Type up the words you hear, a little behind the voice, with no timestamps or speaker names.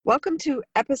Welcome to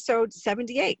episode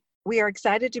 78. We are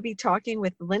excited to be talking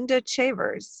with Linda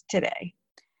Chavers today.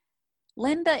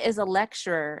 Linda is a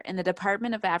lecturer in the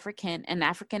Department of African and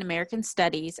African American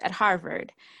Studies at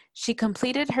Harvard. She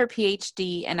completed her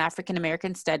PhD in African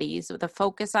American Studies with a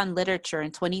focus on literature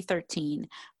in 2013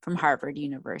 from Harvard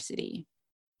University.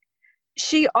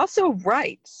 She also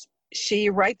writes.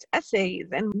 She writes essays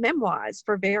and memoirs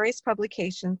for various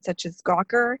publications such as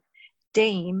Gawker,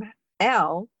 Dame,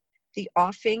 Elle, The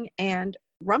Offing, and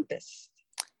Rumpus.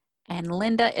 And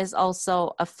Linda is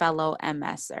also a fellow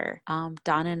MSer.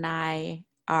 Dawn and I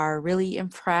are really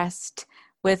impressed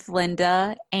with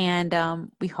Linda, and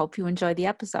we hope you enjoy the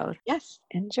episode. Yes,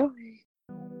 enjoy.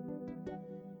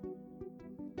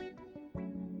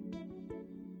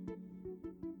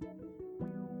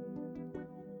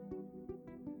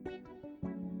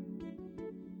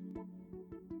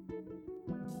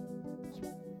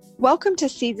 Welcome to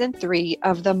season 3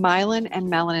 of the Myelin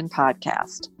and Melanin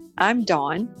podcast. I'm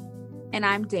Dawn. And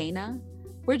I'm Dana.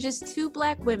 We're just two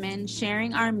Black women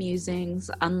sharing our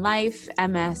musings on life,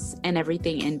 MS, and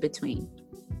everything in between.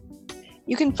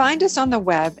 You can find us on the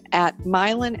web at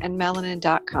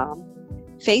myelinandmelanin.com,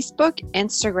 Facebook,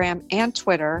 Instagram, and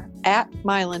Twitter at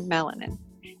myelinmelanin.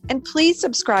 And please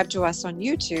subscribe to us on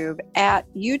YouTube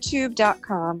at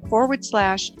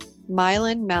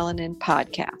youtube.com/myelinmelanin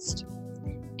podcast.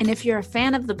 And if you're a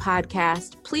fan of the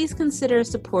podcast, please consider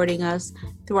supporting us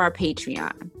through our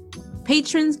Patreon.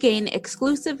 Patrons gain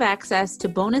exclusive access to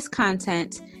bonus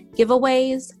content,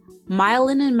 giveaways,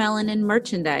 Myelin and Melanin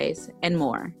merchandise, and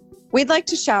more. We'd like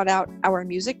to shout out our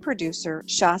music producer,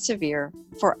 Shah Severe,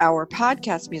 for our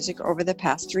podcast music over the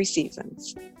past 3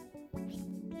 seasons.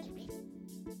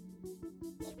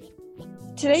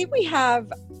 Today we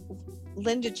have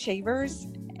Linda Chavers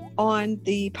on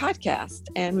the podcast,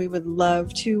 and we would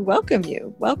love to welcome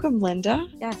you. Welcome, Linda.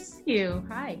 Yes. Thank you.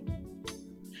 Hi.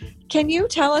 Can you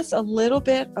tell us a little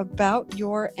bit about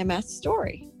your MS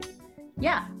story?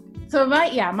 Yeah. So my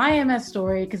MS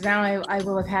story, because now I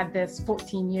will have had this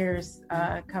 14 years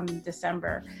come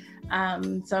December.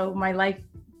 So my life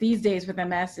these days with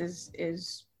MS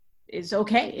is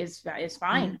okay, is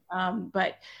fine.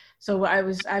 But so I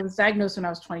was diagnosed when I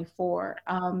was 24.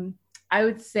 I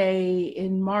would say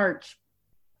in March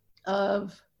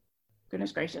of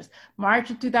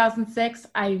 2006,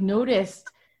 I noticed.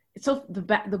 So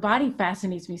the body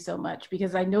fascinates me so much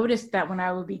because I noticed that when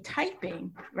I would be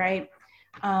typing, right,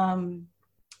 I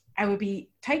would be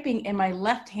typing and my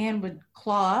left hand would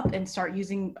claw up and I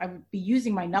would be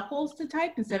using my knuckles to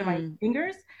type instead of my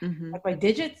fingers, like my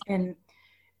digits. And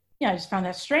I just found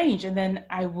that strange. And then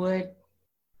I would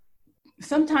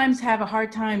sometimes have a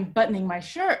hard time buttoning my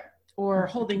shirt or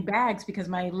holding bags because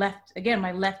my left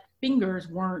fingers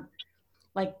weren't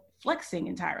like flexing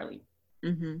entirely.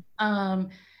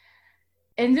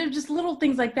 And there were just little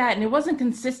things like that. And it wasn't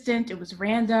consistent. It was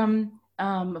random.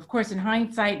 Of course, in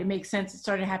hindsight, it makes sense. It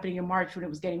started happening in March when it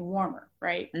was getting warmer,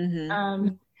 right?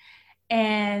 And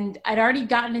I'd already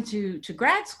gotten into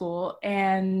grad school.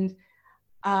 And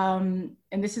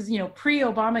this is,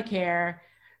 pre-Obamacare.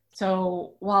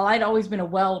 So while I'd always been a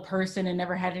well person and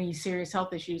never had any serious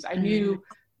health issues, I knew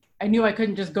I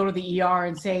couldn't just go to the ER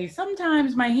and say,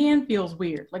 sometimes my hand feels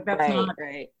weird. Like that's not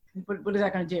right. What is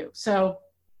that going to do? So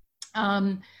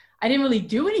I didn't really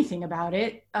do anything about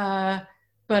it. But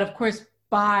of course,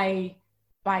 by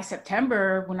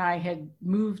September, when I had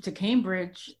moved to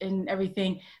Cambridge and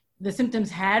everything, the symptoms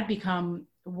had become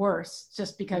worse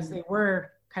just because they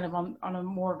were kind of on a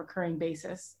more recurring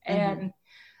basis. And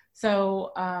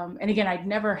so, and again, I'd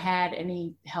never had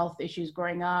any health issues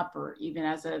growing up or even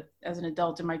as an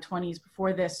adult in my 20s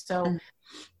before this. So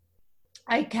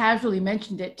I casually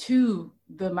mentioned it to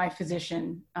my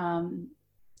physician,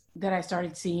 that I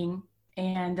started seeing,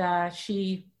 and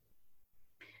she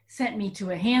sent me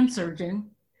to a hand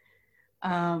surgeon.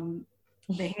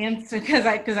 Because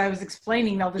I was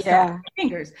explaining all this stuff with my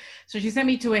fingers. So she sent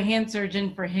me to a hand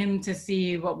surgeon for him to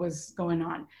see what was going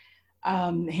on.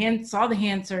 Saw the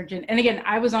hand surgeon, and again,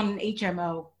 I was on an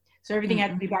HMO, so everything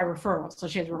had to be by referral. So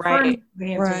she had to refer me to the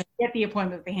hand surgeon, get the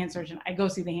appointment with the hand surgeon. I go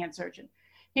see the hand surgeon.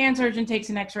 Hand surgeon takes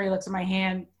an X-ray, looks at my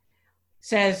hand,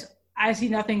 says, "I see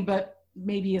nothing but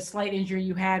maybe a slight injury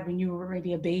you had when you were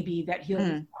maybe a baby that healed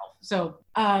itself." So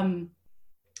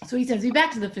he sends me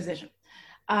back to the physician,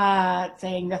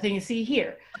 saying nothing to see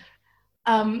here.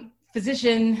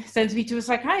 Physician sends me to a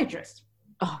psychiatrist.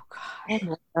 Oh God.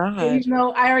 Even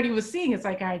though I already was seeing a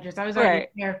psychiatrist, I was already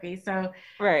in therapy. So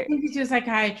sends me to a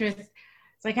psychiatrist.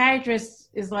 Psychiatrist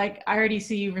is like, I already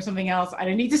see you for something else. I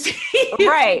don't need to see you.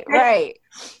 Right.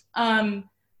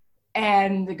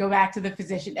 And go back to the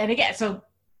physician. And again, so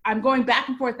I'm going back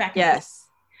and forth, back and forth. Yes.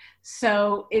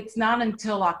 So it's not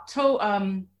until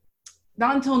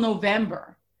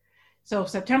November. So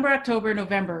September, October,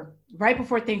 November, right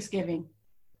before Thanksgiving,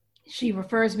 she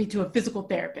refers me to a physical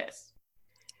therapist.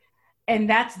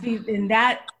 And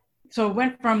so it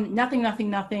went from nothing,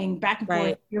 back and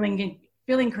forth,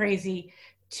 feeling crazy,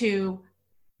 to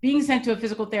being sent to a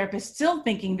physical therapist, still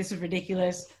thinking this is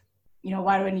ridiculous. You know,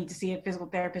 why do I need to see a physical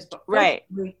therapist? But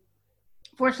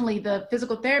fortunately, the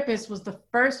physical therapist was the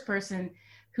first person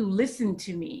who listened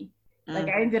to me. Like,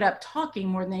 I ended up talking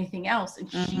more than anything else. And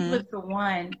she was the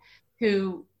one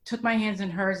who took my hands in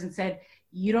hers and said,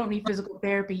 you don't need physical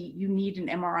therapy. You need an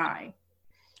MRI.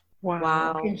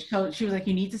 Wow. And so she was like,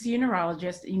 you need to see a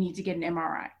neurologist. You need to get an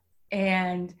MRI.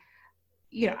 And,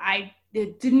 you know, I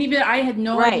had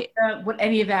no idea what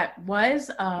any of that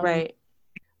was.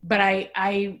 But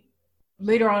I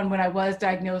later on, when I was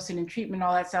diagnosed and in treatment,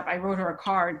 all that stuff, I wrote her a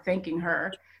card thanking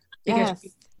her, because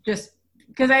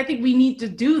because I think we need to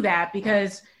do that,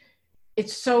 because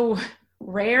it's so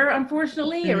rare,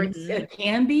 unfortunately, or it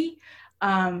can be,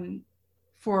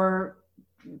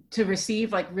 to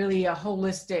receive like really a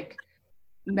holistic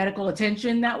medical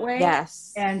attention that way.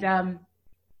 Yes. And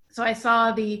so I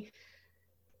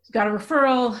got a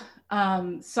referral,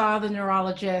 saw the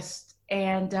neurologist,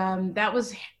 and that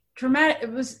was traumatic.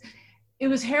 It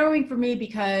was harrowing for me,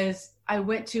 because I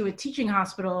went to a teaching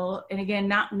hospital, and again,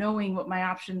 not knowing what my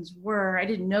options were, I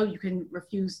didn't know you can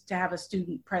refuse to have a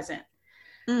student present.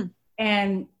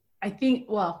 And I think,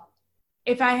 well,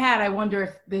 if I had, I wonder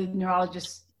if the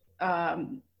neurologist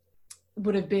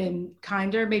would have been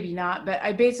kinder, maybe not, but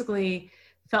I basically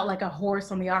felt like a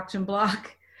horse on the auction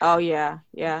block. Oh, yeah.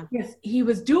 Yeah. Yes, he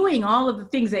was doing all of the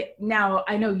things that now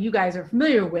I know you guys are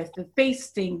familiar with, the face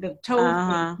thing, the toe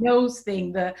thing, nose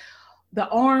thing, the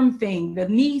arm thing, the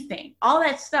knee thing, all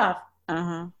that stuff.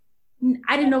 I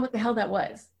didn't know what the hell that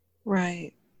was.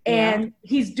 Right. And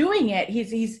he's doing it.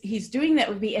 He's doing that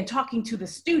with me and talking to the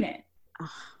student.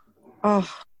 Oh.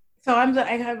 So I'm like,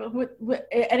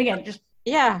 and again, just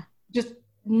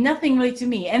nothing really to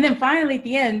me. And then finally at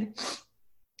the end,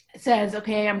 it says,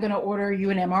 okay, I'm going to order you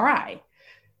an MRI.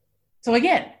 So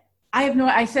again, I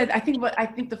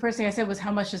think the first thing I said was,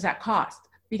 how much does that cost?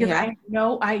 Because I had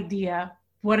no idea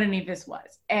what any of this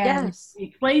was. And he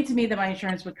explained to me that my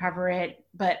insurance would cover it,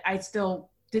 but I still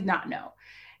did not know.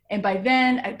 And by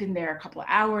then I'd been there a couple of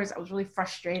hours. I was really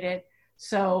frustrated.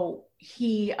 So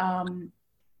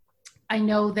I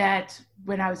know that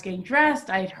when I was getting dressed,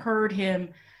 I had heard him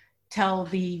tell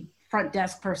the front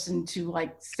desk person to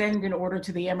like send an order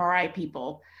to the MRI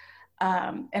people.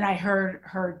 And I heard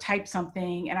her type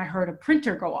something, and I heard a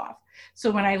printer go off.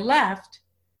 So when I left,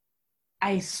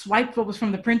 I swiped what was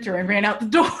from the printer and ran out the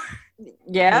door.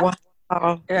 Yeah.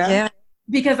 Wow. Yeah.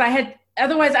 Because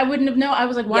otherwise I wouldn't have known. I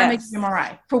was like, why am I getting an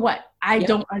MRI? For what? I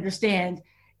don't understand.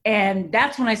 And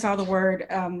that's when I saw the word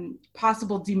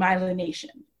possible demyelination.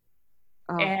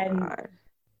 Oh, and God.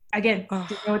 Again,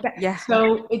 didn't know what that.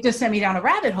 So it just sent me down a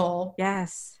rabbit hole.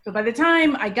 Yes. So by the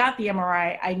time I got the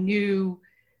MRI, I knew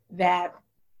what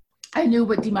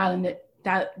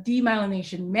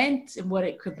demyelination meant and what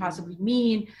it could possibly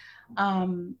mean.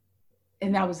 And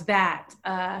that was that.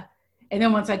 And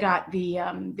then once I got the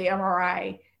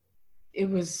MRI, it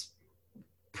was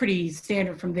pretty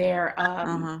standard from there.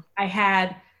 I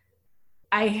had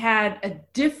a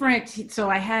different, so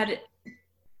I had,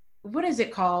 what is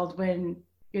it called when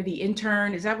you're the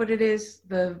intern? Is that what it is?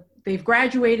 They've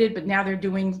graduated, but now they're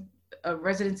doing a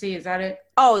residency. Is that it?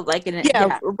 Oh, like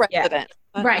resident.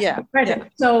 Right.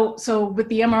 Resident. Yeah. So with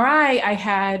the MRI, I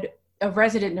had a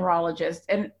resident neurologist,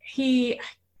 and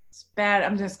it's bad.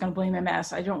 I'm just going to blame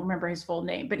MS. I don't remember his full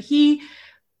name, but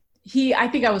I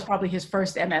think I was probably his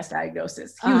first MS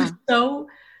diagnosis. He was so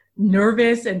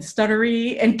nervous and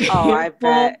stuttery and painful. Oh, I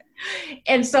bet.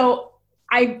 And so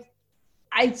I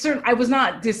was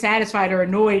not dissatisfied or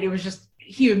annoyed. It was just,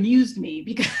 he amused me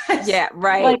because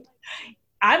like,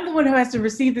 I'm the one who has to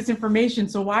receive this information.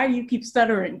 So why do you keep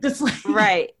stuttering? Just like,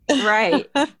 right.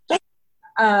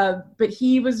 But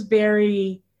he was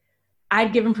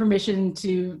I'd given permission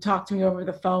to talk to me over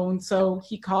the phone. So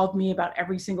he called me about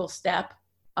every single step,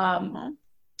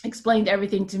 explained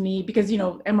everything to me, because,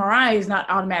 MRI is not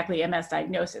automatically MS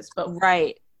diagnosis, but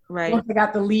right. Once I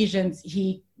got the lesions,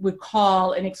 he would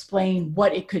call and explain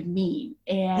what it could mean.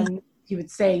 And he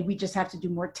would say, we just have to do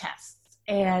more tests.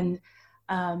 And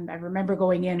I remember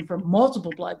going in for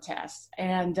multiple blood tests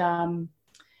and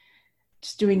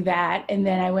just doing that. And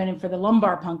then I went in for the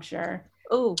lumbar puncture.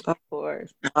 Oh, of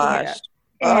course. Gosh.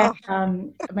 Yeah.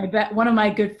 And one of my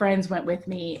good friends went with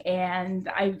me, and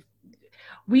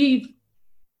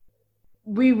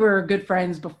we were good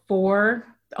friends before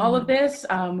all of this.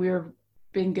 We were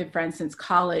been good friends since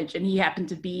college, and he happened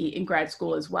to be in grad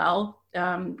school as well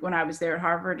when I was there at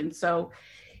Harvard. And so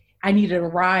I needed a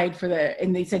ride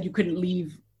and they said you couldn't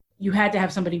leave. You had to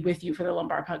have somebody with you for the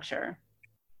lumbar puncture.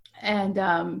 And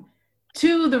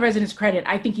to the resident's credit,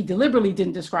 I think he deliberately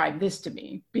didn't describe this to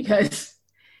me because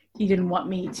he didn't want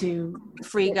me to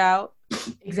freak out.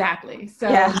 Exactly. So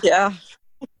yeah.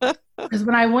 Because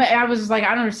when I went, I was just like, I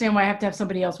don't understand why I have to have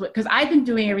somebody else with, because I've been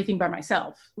doing everything by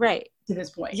myself. Right. To this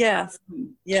point. Yes.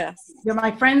 Yes.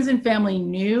 My friends and family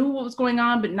knew what was going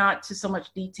on, but not to so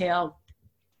much detail.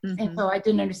 And so I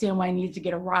didn't understand why I needed to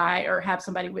get a ride or have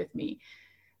somebody with me.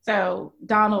 So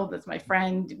Donald, that's my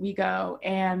friend, we go,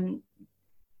 and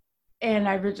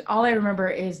all I remember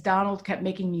is Donald kept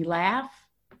making me laugh.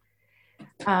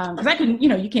 Because I couldn't,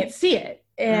 you can't see it.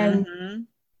 And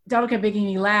Donald kept making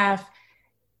me laugh,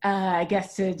 I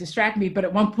guess to distract me. But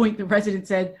at one point the resident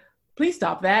said, please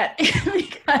stop that.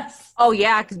 Because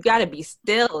because you gotta be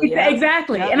still. Yeah.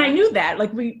 Exactly. Yep. And I knew that.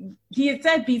 Like he had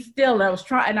said be still, and I was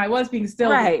trying, and I was being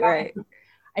still. Right.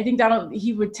 I think Donald,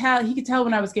 he could tell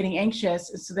when I was getting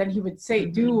anxious. So then he would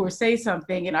do or say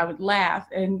something, and I would laugh.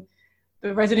 And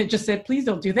the resident just said, please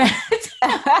don't do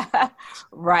that.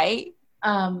 Right.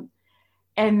 And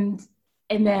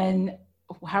then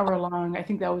however long, I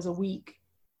think that was a week,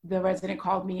 the resident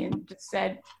called me and just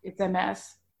said, it's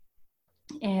MS.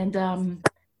 And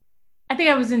I think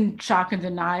I was in shock and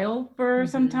denial for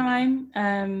some time.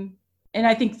 And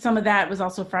I think some of that was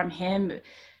also from him.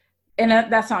 And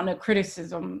that's not in a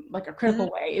criticism, like a critical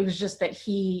way. It was just that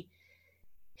he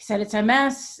said it's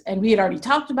MS, and we had already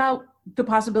talked about the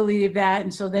possibility of that.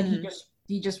 And so then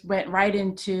he just went right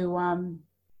into,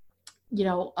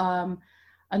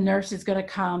 a nurse is going to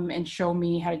come and show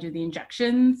me how to do the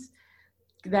injections.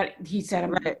 That he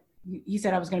said, he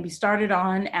said I was going to be started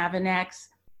on Avonex,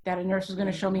 that a nurse was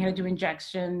going to show me how to do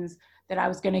injections, that I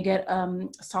was going to get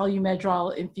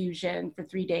Solumedrol infusion for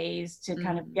 3 days to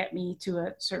kind of get me to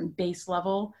a certain base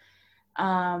level.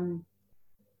 And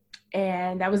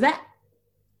that was that.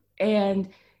 And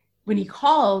when he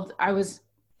called, it was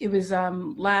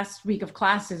last week of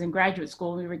classes in graduate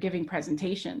school. We were giving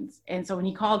presentations. And so when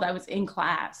he called, I was in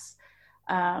class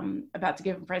about to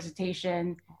give a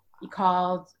presentation. He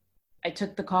called, I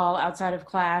took the call outside of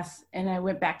class, and I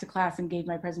went back to class and gave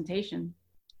my presentation.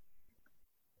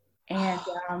 And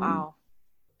wow.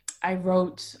 I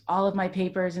wrote all of my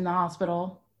papers in the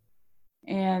hospital.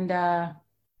 And I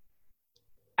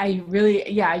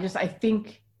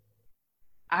think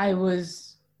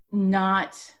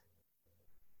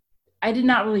I did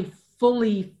not really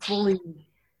fully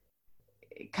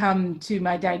come to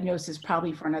my diagnosis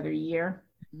probably for another year.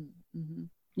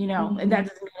 And that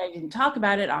doesn't mean I didn't talk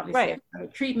about it, obviously,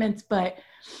 right. Treatments, but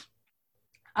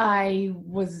I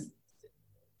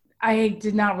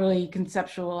did not really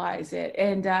conceptualize it.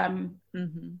 And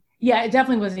it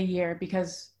definitely was a year,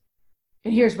 because,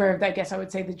 and here's where I guess I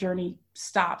would say the journey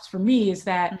stops for me, is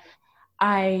that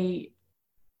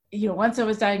once I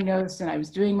was diagnosed and I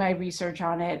was doing my research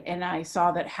on it, and I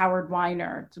saw that Howard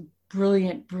Weiner, a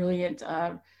brilliant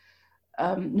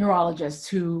neurologist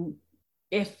who,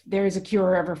 if there is a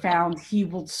cure ever found, he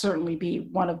will certainly be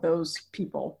one of those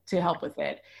people to help with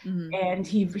it. And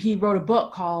he wrote a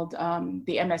book called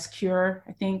The MS Cure,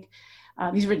 I think.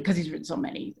 He's written so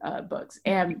many books.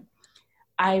 And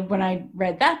when I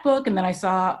read that book, and then I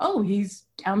saw, he's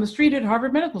down the street at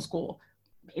Harvard Medical School,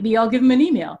 maybe I'll give him an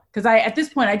email. Because at this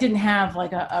point I didn't have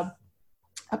like a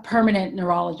permanent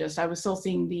neurologist. I was still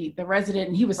seeing the resident,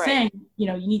 and he was saying,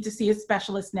 you need to see a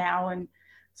specialist now, and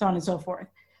so on and so forth.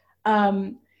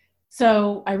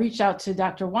 So I reached out to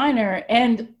Dr. Weiner,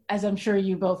 and as I'm sure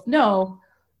you both know,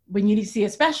 when you need to see a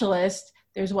specialist,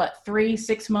 there's 3,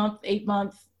 6 month, 8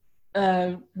 month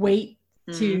wait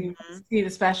to see the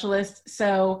specialist.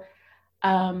 So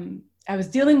I was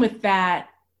dealing with that,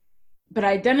 but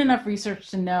I'd done enough research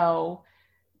to know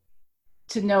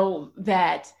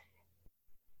that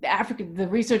the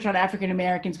research on African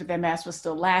Americans with MS was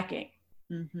still lacking.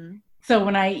 So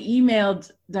when I emailed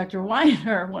Dr.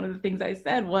 Weiner, one of the things I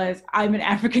said was, I'm an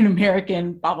African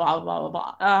American, blah, blah, blah, blah,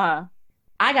 blah.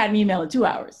 I got an email in 2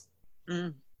 hours.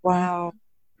 Wow.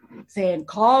 Saying,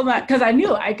 call my, because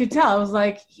I could tell. I was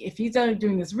like, if he's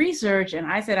doing this research,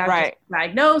 and I said I was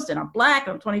diagnosed and I'm Black,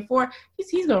 and I'm 24,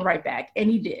 he's going to write back. And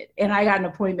he did. And I got an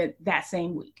appointment that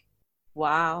same week.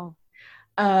 Wow.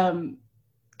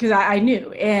 Because I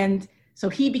knew. And so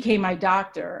he became my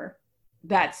doctor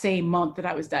that same month that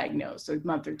I was diagnosed, so a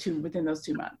month or two within those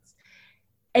 2 months.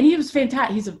 And he was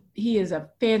fantastic. He is a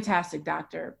fantastic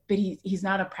doctor, but he's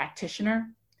not a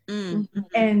practitioner. Mm-hmm.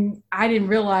 And I didn't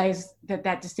realize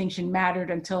that distinction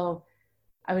mattered until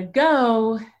I would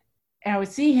go and I would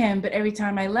see him, but every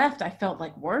time I left, I felt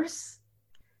like worse.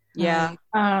 Yeah.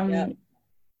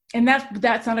 And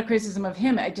that's not a criticism of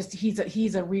him.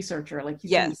 He's a researcher. Like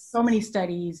he's done so many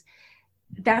studies.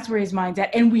 That's where his mind's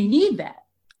at. And we need that.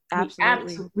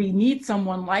 Absolutely. We need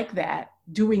someone like that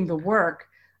doing the work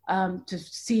to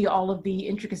see all of the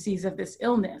intricacies of this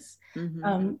illness.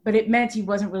 Mm-hmm. But it meant he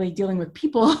wasn't really dealing with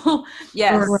people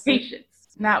or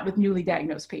patients, not with newly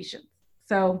diagnosed patients.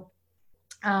 So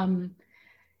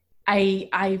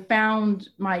I found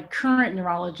my current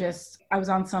neurologist. I was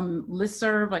on some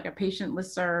listserv, like a patient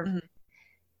listserv, mm-hmm.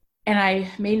 and I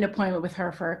made an appointment with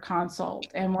her for a consult.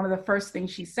 And one of the first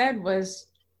things she said was,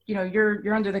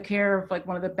 you're under the care of like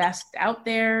one of the best out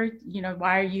there.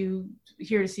 Why are you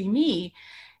here to see me?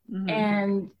 Mm-hmm.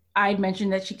 And I'd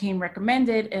mentioned that she came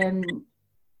recommended, and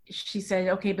she said,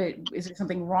 okay, but is there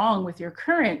something wrong with your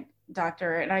current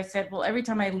doctor? And I said, well, every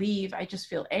time I leave, I just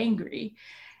feel angry.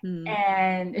 Mm-hmm.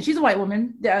 And she's a white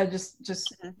woman, just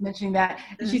mm-hmm. mentioning that.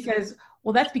 And she says,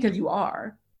 well, that's because you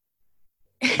are.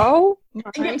 Oh my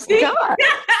God.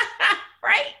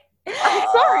 Right? I'm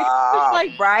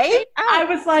sorry. Right? I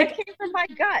was like, it came from my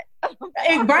gut.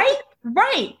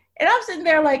 Right. And I'm sitting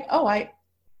there like, oh, I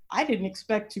didn't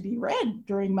expect to be read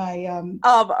during my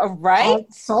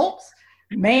assaults,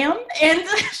 ma'am. And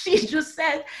she just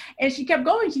said, and she kept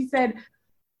going. She said,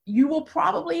 you will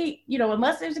probably,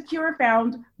 unless there's a cure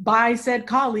found by said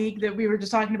colleague that we were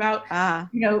just talking about,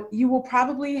 you will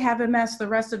probably have MS the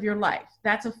rest of your life.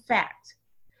 That's a fact.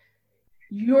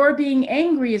 Your being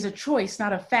angry is a choice,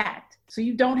 not a fact. So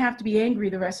you don't have to be angry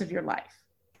the rest of your life.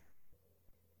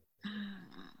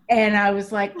 And I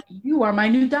was like, you are my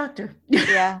new doctor.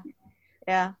 Yeah.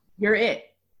 Yeah. You're it.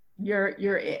 You're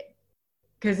it.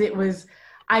 Because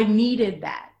I needed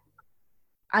that.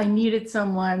 I needed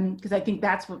someone, because I think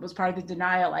that's what was part of the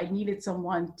denial. I needed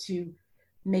someone to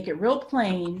make it real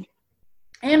plain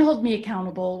and hold me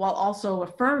accountable while also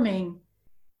affirming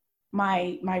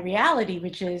my reality,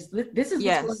 which is this is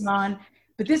what's going on,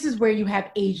 but this is where you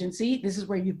have agency. This is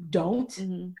where you don't.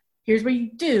 Mm-hmm. Here's where you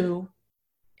do,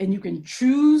 and you can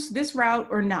choose this route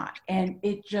or not. And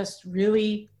it just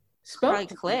really spoke.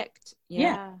 Probably clicked.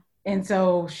 Yeah. And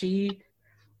so she's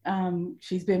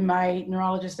been my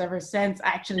neurologist ever since.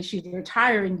 Actually, she's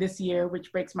retiring this year,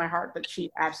 which breaks my heart, but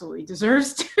she absolutely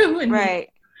deserves to.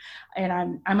 And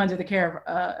I'm under the care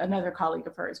of another colleague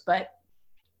of hers. But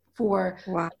for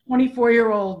a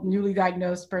 24-year-old newly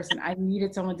diagnosed person, I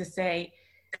needed someone to say,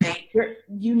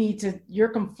 you're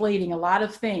conflating a lot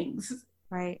of things.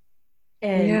 Right.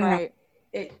 And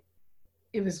it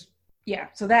was,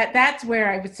 so that's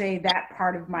where I would say that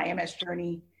part of my MS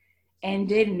journey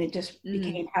ended, and it just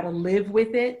became how to live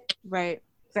with it. Right.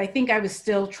 So I think I was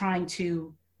still trying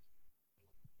to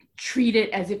treat it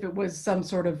as if it was some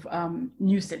sort of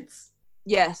nuisance.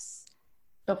 Yes.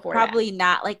 Before probably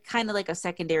not, like kind of like a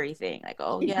secondary thing, like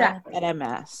exactly. At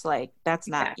MS, like that's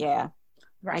not right.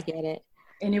 I get it.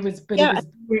 And it was it was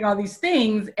doing all these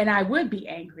things, and I would be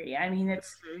angry. I mean,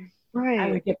 it's right.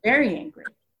 I would get very angry.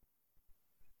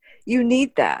 You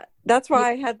need that. That's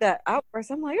why I had that outburst.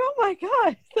 I'm like, oh my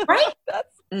God. Right?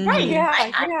 That's right.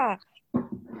 Yeah.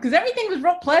 Because everything was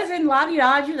real pleasant,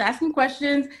 la-di-da. She was asking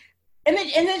questions. And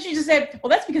then she just said,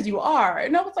 well, that's because you are.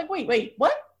 And I was like, wait,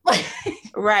 what?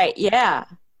 Right. Yeah.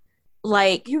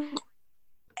 Like,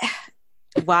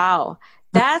 wow.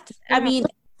 That's, I mean,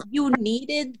 you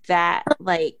needed that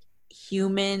like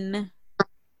human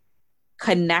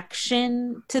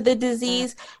connection to the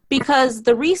disease, because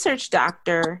the research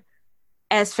doctor,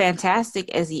 as fantastic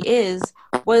as he is,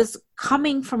 was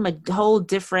coming from a whole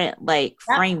different like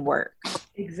framework.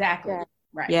 Exactly.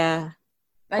 Right. Yeah.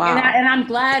 Like, wow. And I'm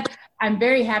glad, I'm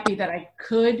very happy that I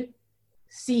could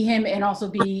see him and also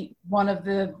be one of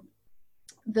the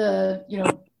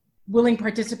willing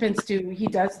participants he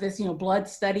does this, blood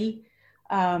study.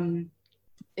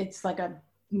 It's like a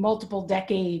multiple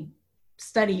decade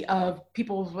study of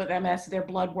people with MS, their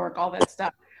blood work, all that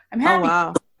stuff. I'm happy. Oh,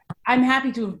 wow. I'm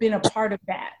happy to have been a part of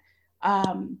that.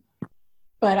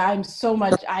 But I'm so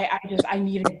much, I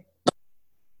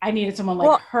needed someone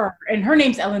like her. And her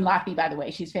name's Ellen Lochte, by the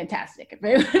way. She's fantastic.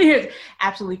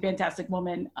 Absolutely fantastic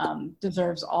woman.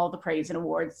 Deserves all the praise and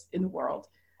awards in the world.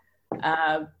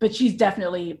 But she's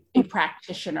definitely a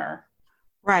practitioner.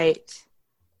 Right.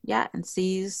 Yeah. And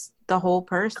sees the whole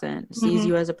person, sees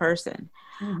you as a person.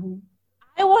 Mm-hmm.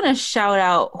 I want to shout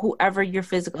out whoever your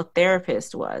physical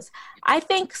therapist was. I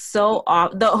think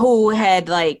who had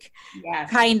like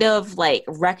kind of like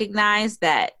recognized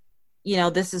that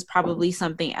this is probably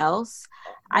something else.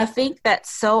 I think that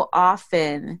so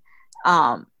often,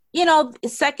 the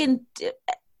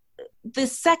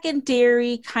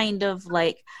secondary kind of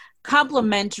like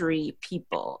complementary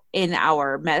people in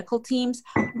our medical teams,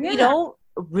 we don't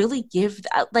really give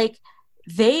like,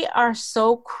 they are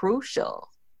so crucial.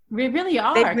 They really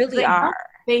are. They really are.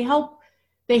 They help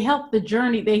the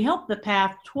journey. They help the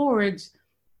path towards,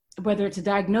 whether it's a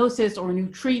diagnosis or a new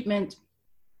treatment,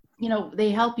 they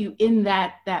help you in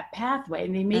that pathway,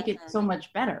 and they make it so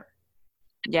much better.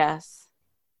 Yes,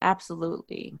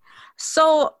 absolutely.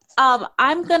 So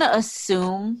I'm going to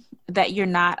assume that you're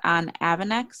not on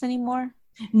Avonex anymore.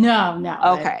 No.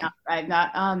 Okay. I'm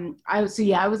not. I was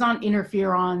on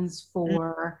interferons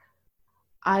for,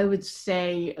 I would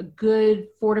say, a good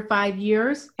 4 to 5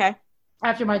 years. Okay.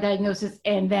 After my diagnosis,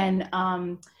 and then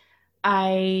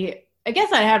I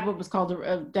guess I had what was called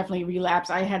definitely a relapse.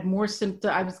 I had more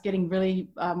I was getting really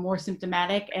more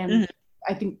symptomatic, and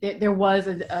I think that there was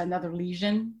another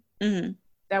lesion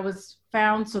that was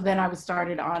found. So then I was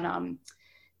started on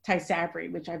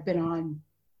Tysabri, which I've been on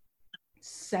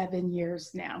 7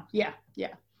 years now. Yeah.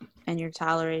 And you're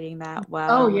tolerating that well?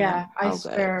 Oh yeah, I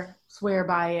swear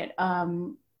by it.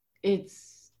 I'm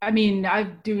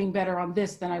doing better on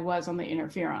this than I was on the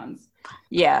interferons.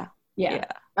 Yeah.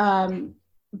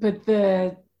 But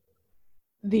the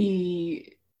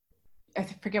I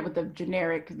forget what the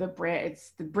brand.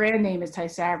 The brand name is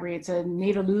Tysabri. It's a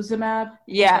natalizumab.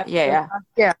 Yeah.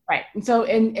 Right. And so,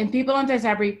 and people on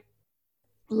Tysabri,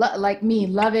 like me,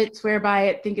 love it, swear by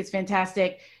it, think it's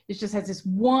fantastic. It just has this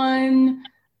one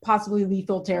possibly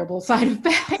lethal, terrible side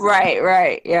effect.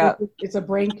 Right. Yeah. It's a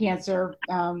brain cancer.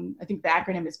 I think the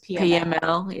acronym is PML.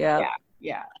 PML.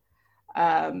 Yeah.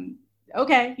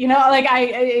 Okay.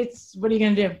 It's, what are you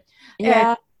going to do?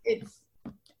 Yeah.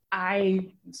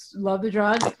 I love the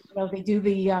drug. They do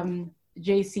the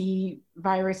JC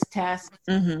virus test.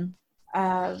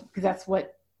 Because that's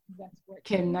what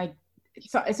can,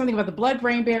 it's something about the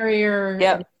blood-brain barrier.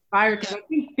 Yep. Virus, because I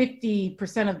think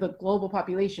 50% of the global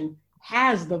population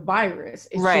has the virus.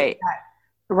 It's right.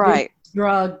 Right. The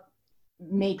drug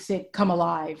makes it come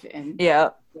alive and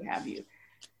what have you.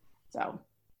 So.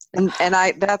 And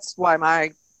that's why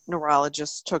my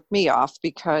neurologist took me off,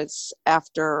 because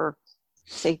after,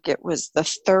 I think it was the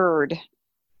 3rd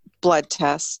blood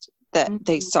test that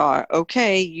they saw,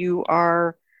 okay, you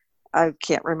are, I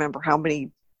can't remember how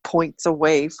many points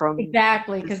away from.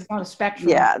 Exactly, because it's on a spectrum.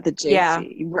 Yeah, the JC. Yeah.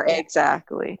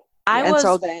 Exactly. I was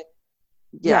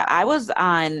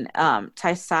on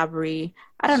Tysabri,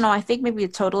 I don't know, I think maybe a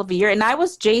total of a year. And I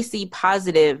was JC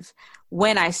positive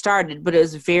when I started, but it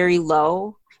was very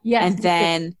low. Yes.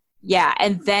 And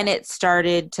then it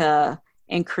started to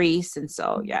increase. And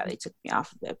so, they took me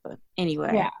off of it. But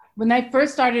anyway. Yeah. When I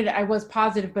first started, I was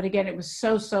positive, but again, it was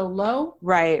so low.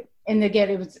 Right. And again,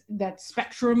 it was that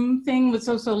spectrum thing was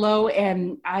so low,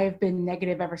 and I've been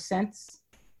negative ever since.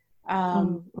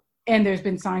 And there's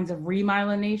been signs of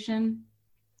remyelination.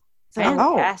 So,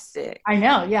 fantastic. I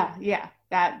know. Yeah.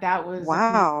 That was,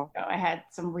 wow. I had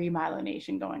some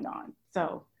remyelination going on.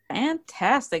 So.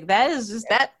 Fantastic. That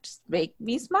just make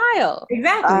me smile.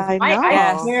 Exactly.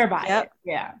 I swear by it.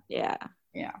 Yeah.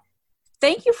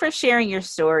 Thank you for sharing your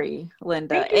story,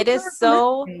 Linda. It is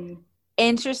so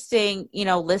interesting,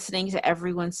 listening to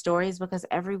everyone's stories, because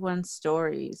everyone's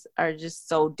stories are just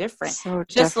so different.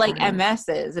 Like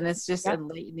MS's, and it's just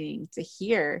enlightening to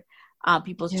hear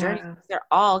people's journeys. They're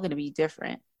all going to be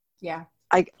different. Yeah.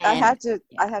 I had to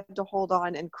hold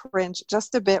on and cringe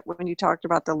just a bit when you talked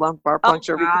about the lumbar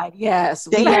puncture. Oh God, yes.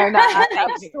 Dana and I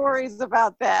have stories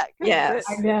about that. Yes.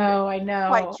 I know.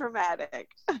 Quite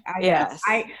traumatic. Yes.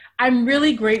 I'm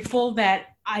really grateful that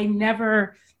I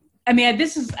never,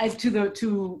 this is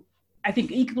to I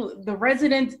think equal the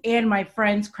residents and my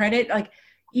friends' credit, like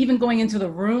even going into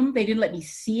the room, they didn't let me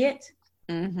see it.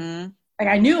 Mm-hmm. Like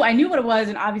I knew what it was,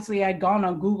 and obviously I'd gone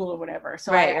on Google or whatever.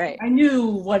 So I knew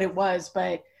what it was,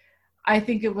 but I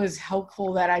think it was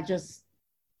helpful that I just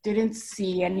didn't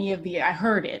see any of I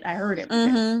heard it.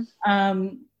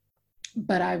 Mm-hmm.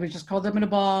 But I was just curled up in a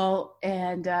ball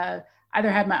and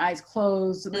either had my eyes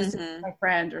closed, listen to my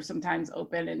friend, or sometimes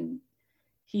open, and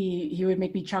he would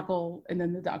make me chuckle, and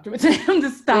then the doctor would tell him to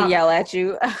stop. Yell at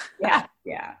you.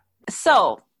 Yeah.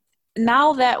 So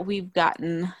now that we've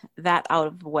gotten that out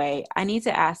of the way, I need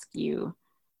to ask you,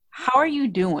 how are you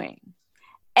doing?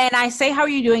 And I say, how are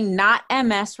you doing? Not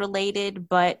MS related,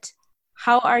 but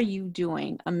how are you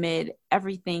doing amid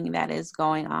everything that is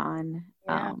going on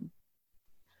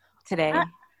today?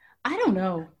 I don't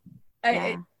know.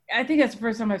 I think that's the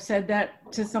first time I've said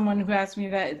that to someone who asked me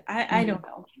that. I don't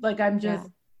know. Like, I'm just,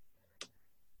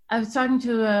 I was talking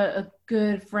to a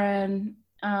good friend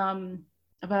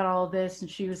about all of this, and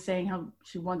she was saying how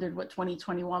she wondered what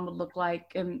 2021 would look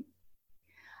like. And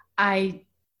I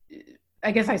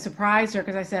guess I surprised her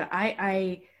because I said,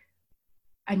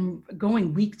 I'm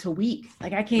going week to week.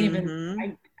 Like I can't even,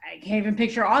 I can't even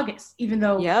picture August, even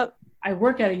though I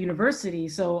work at a university.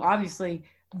 So obviously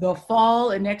the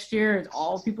fall and next year is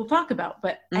all people talk about,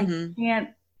 but I can't,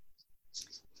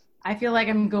 I feel like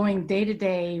I'm going day to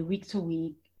day, week to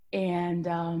week.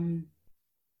 And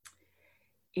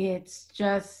it's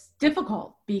just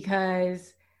difficult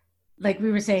because like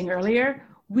we were saying earlier,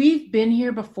 we've been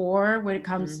here before when it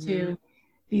comes to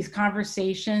these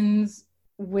conversations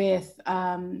with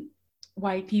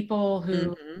white people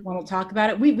who want to talk about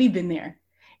it. We've been there,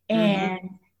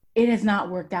 and it has not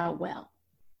worked out well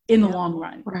in the long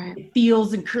run. Right. It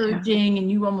feels encouraging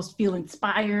and you almost feel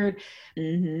inspired,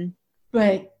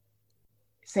 but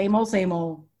same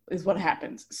old is what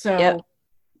happens. So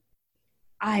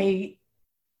I'm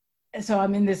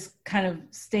in this kind of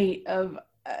state of,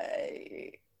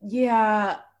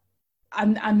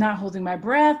 I'm not holding my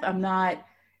breath.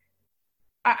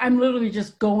 I'm literally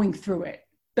just going through it.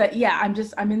 But yeah,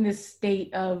 I'm in this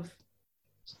state of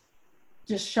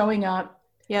just showing up,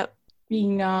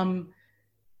 being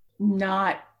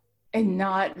not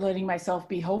letting myself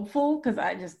be hopeful because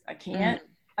I can't.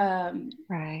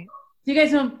 Right. Do you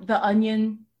guys know The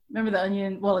Onion? Remember The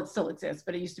Onion? Well, it still exists,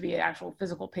 but it used to be an actual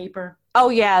physical paper. Oh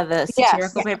yeah, the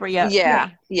satirical paper. Yeah. So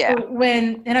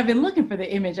and I've been looking for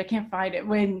the image. I can't find it.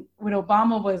 When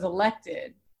Obama was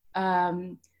elected,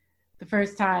 the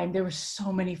first time, there were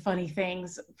so many funny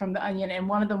things from The Onion, and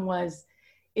one of them was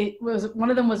a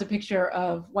picture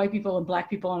of white people and black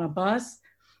people on a bus,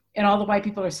 and all the white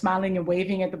people are smiling and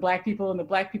waving at the black people, and the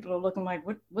black people are looking like,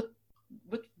 what's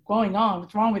going on?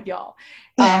 What's wrong with y'all?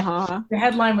 The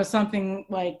headline was something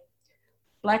like,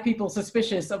 "Black people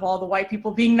suspicious of all the white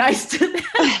people being nice to them."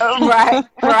 Right.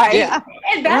 Yeah.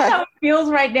 And that's how it feels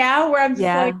right now, where I'm just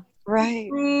like,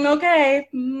 okay,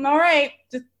 all right,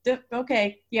 just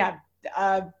okay, yeah.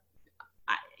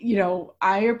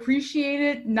 I appreciate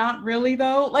it. Not really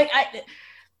though. Like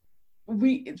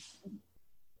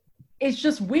it's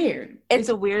just weird. It's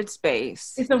a weird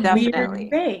space. It's a weird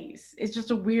space. It's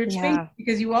just a weird space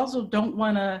because you also don't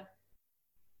want to,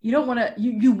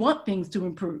 you want things to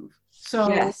improve.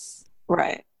 So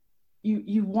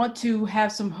you want to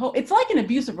have some hope. It's like an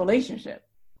abusive relationship.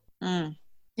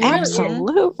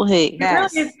 Absolutely.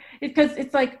 It's because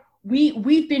it's like,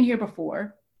 we've been here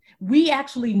before. We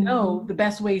actually know the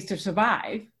best ways to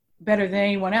survive better than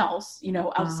anyone else,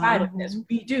 outside of this.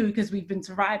 We do, because we've been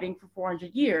surviving for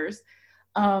 400 years.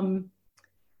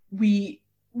 We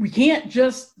can't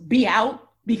just be out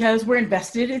because we're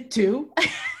invested in it too.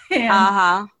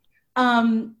 And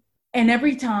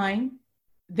every time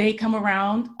they come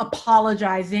around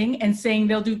apologizing and saying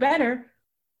they'll do better,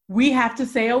 we have to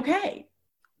say, okay.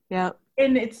 Yep.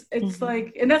 And it's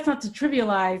like, and that's not to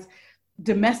trivialize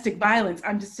domestic violence.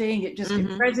 I'm just saying it just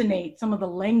can resonate, some of the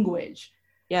language.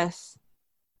 Yes.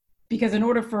 Because in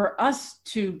order for us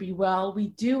to be well, we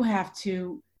do have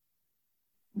to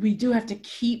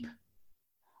keep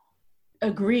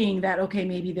agreeing that, okay,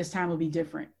 maybe this time will be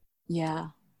different. Yeah.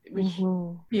 Which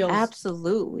feels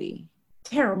absolutely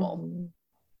terrible.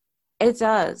 It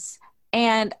does.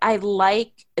 And I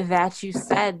like that you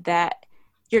said that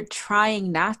you're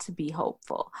trying not to be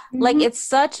hopeful. Like, it's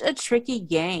such a tricky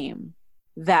game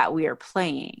that we are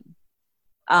playing.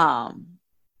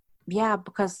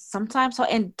 Because sometimes,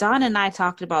 and Dawn and I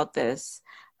talked about this,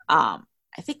 I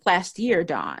think last year,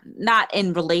 Dawn, not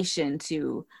in relation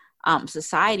to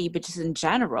society, but just in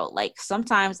general. Like,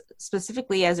 sometimes,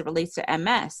 specifically as it relates to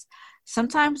MS,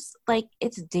 sometimes like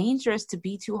it's dangerous to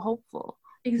be too hopeful.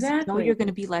 Exactly. You know you're going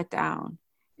to be let down.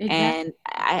 Exactly. And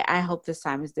I hope this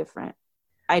time is different.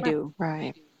 I do.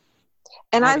 Right.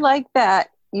 And I like that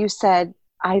you said,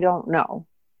 I don't know,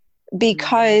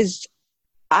 because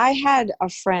I had a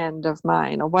friend of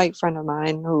mine, a white friend of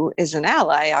mine who is an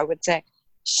ally, I would say.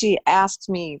 She asked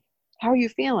me, how are you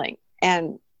feeling?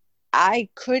 And I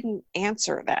couldn't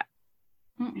answer that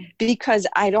because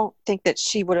I don't think that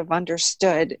she would have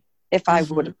understood if I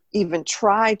would even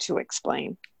try to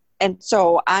explain. And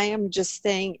so I am just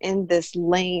staying in this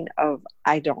lane of,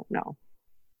 I don't know.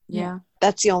 Yeah.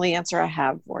 That's the only answer I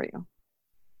have for you.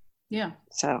 Yeah.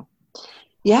 So,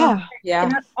 yeah.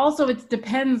 And also, it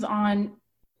depends on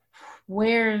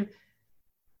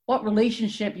what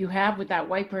relationship you have with that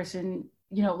white person.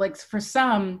 Like for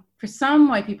some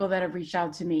white people that have reached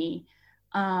out to me,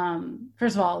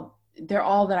 first of all, they're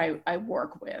all that I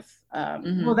work with.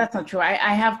 Well, that's not true.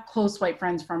 I have close white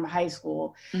friends from high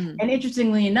school. And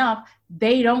interestingly enough,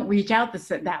 they don't reach out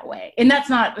that way. And that's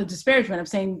not a disparagement. I'm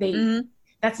saying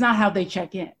that's not how they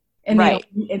check in. And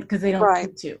because they don't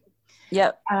need to.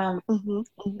 Yep.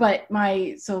 But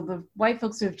the white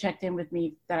folks who have checked in with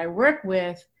me that I work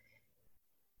with,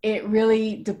 it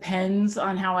really depends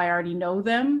on how I already know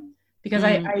them. Because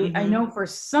I know for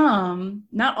some,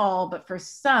 not all, but for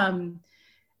some,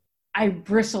 I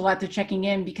bristle at the checking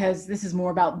in because this is more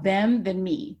about them than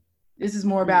me. This is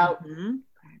more about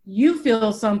you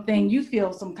feel something, you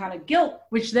feel some kind of guilt,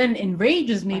 which then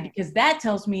enrages me because that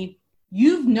tells me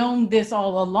you've known this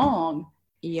all along.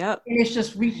 Yep. And it's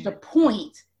just reached a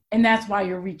point, and that's why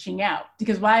you're reaching out.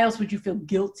 Because why else would you feel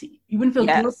guilty? You wouldn't feel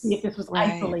guilty if this was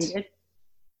isolated.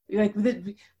 Like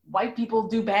white people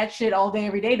do bad shit all day,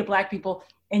 every day to Black people,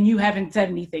 and you haven't said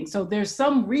anything. So there's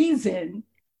some reason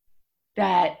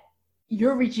that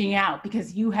you're reaching out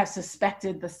because you have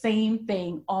suspected the same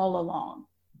thing all along.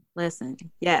 Listen,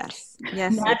 yes.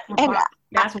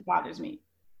 That's what bothers me.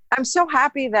 I'm so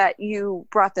happy that you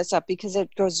brought this up because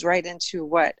it goes right into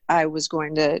what I was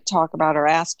going to talk about or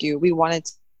ask you. We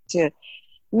wanted to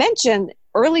mention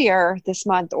earlier this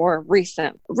month or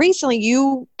recently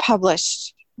you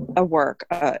published a work,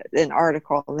 an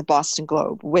article in the Boston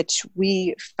Globe, which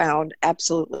we found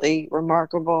absolutely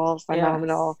remarkable,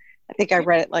 phenomenal. Yes. I think I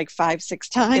read it like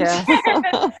 5-6 times.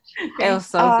 Yeah. It was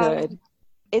so good.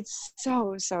 It's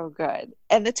so good.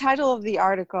 And the title of the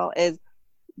article is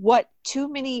what too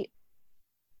many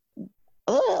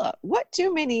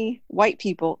white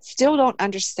people still don't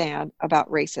understand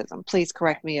about racism. Please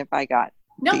correct me if I got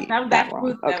that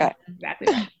wrong. Okay.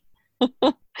 Exactly.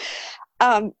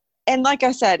 And like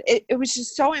I said, it was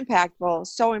just so impactful,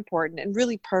 so important, and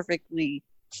really perfectly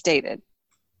stated.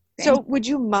 So would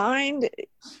you mind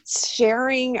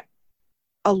sharing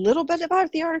a little bit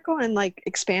about the article and like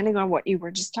expanding on what you were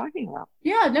just talking about?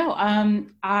 Yeah, no.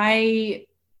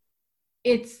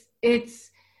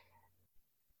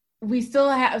 We still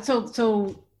have,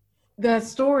 so the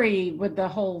story with the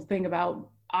whole thing about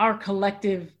our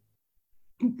collective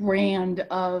brand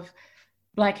of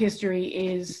Black history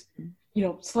is,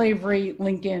 slavery,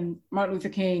 Lincoln, Martin Luther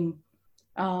King,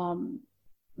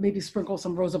 maybe sprinkle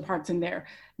some Rosa Parks in there,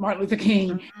 Martin Luther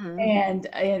King, and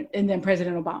then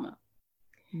President Obama.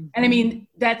 And I mean,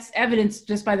 that's evidenced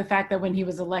just by the fact that when he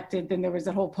was elected, then there was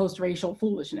that whole post-racial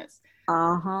foolishness.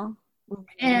 And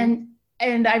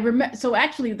I remember, so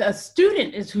actually the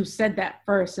student is who said that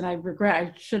first, and I regret,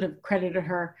 I should have credited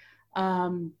her,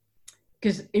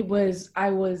 because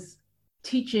I was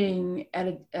teaching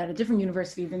at a different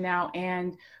university than now,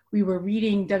 and we were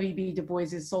reading W.B. Du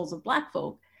Bois's Souls of Black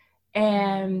Folk,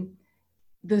 and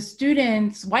the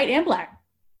students, white and Black,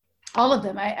 all of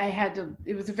them,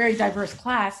 it was a very diverse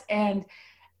class, and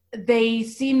they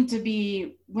seemed to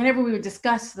be, whenever we would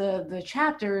discuss the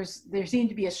chapters, there seemed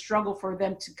to be a struggle for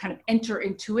them to kind of enter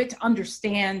into it, to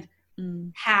understand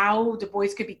how Du Bois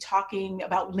could be talking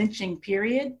about lynching,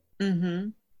 period.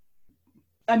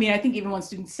 I mean, I think even one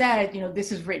student said,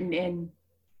 this is written in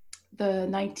the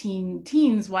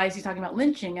 19-teens. Why is he talking about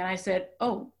lynching? And I said,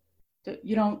 oh,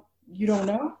 you don't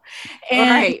know?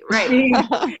 And,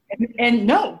 right. and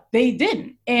no, they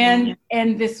didn't. And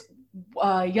this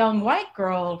young white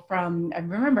girl I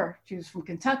remember she was from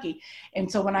Kentucky.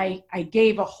 And so when I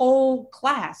gave a whole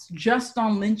class just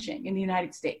on lynching in the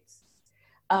United States,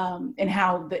 and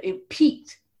how it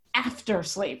peaked after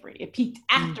slavery, it peaked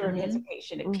after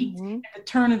emancipation, it peaked at the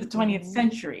turn of the 20th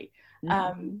century. It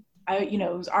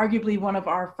was arguably one of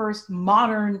our first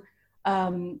modern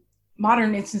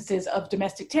instances of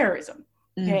domestic terrorism.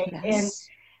 Okay. And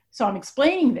so I'm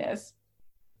explaining this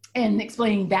and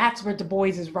explaining that's where Du Bois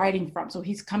is writing from. So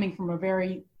he's coming from a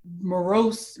very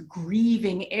morose,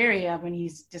 grieving area when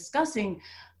he's discussing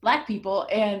Black people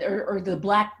or the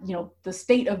Black, the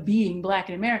state of being Black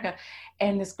in America.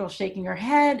 And this girl shaking her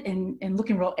head and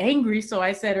looking real angry. So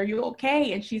I said, "Are you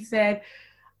okay?" And she said,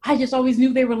 "I just always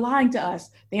knew they were lying to us.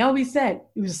 They always said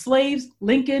it was slaves,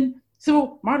 Lincoln,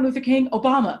 Martin Luther King,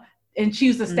 Obama." And she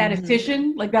was a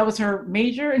statistician, like that was her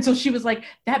major. And so she was like,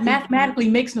 that mathematically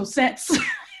makes no sense.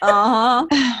 Yeah.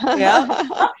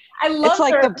 I love It's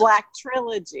like her. the Black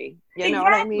trilogy. You know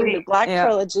what I mean? The Black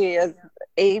trilogy is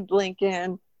Abe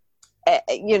Lincoln,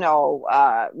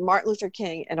 Martin Luther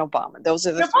King, and Obama. Those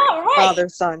are the three. Father,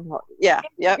 son. Yeah.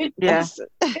 Yep.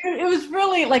 It was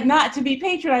really like, not to be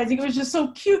patronizing. It was just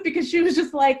so cute because she was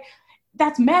just like,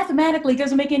 that's mathematically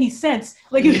doesn't make any sense.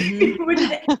 Like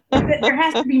there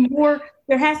has to be more.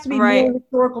 There has to be more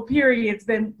historical periods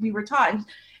than we were taught.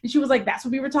 And she was like, that's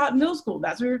what we were taught in middle school.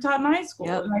 That's what we were taught in high school.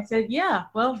 Yep. And I said, yeah,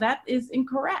 well, that is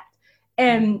incorrect.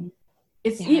 And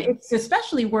it's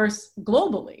especially worse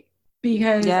globally,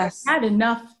 because I've had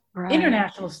enough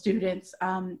international students.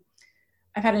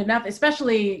 I've had enough,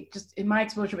 especially just in my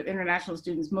exposure with international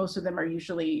students, most of them are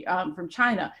usually from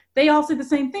China. They all say the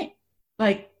same thing.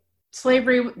 Like,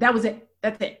 slavery, that was it.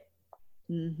 That's it.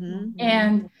 Mm-hmm.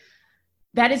 And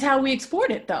that is how we export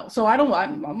it, though. So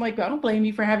I'm like, I don't blame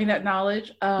you for having that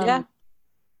knowledge.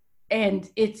 And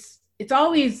it's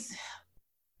always,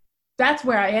 that's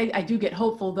where I do get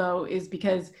hopeful, though, is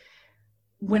because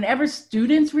whenever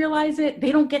students realize it,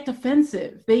 they don't get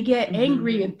defensive. They get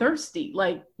angry and thirsty.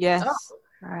 Like,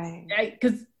 right.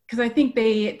 Because I think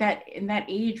that in that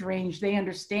age range, they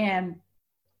understand,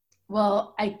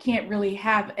 well, I can't really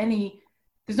have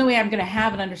there's no way I'm going to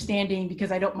have an understanding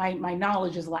because my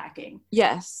knowledge is lacking.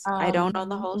 Yes. I don't know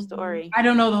the whole story. I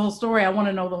don't know the whole story. I want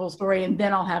to know the whole story, and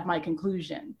then I'll have my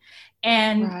conclusion.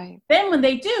 And then when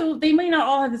they do, they may not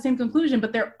all have the same conclusion,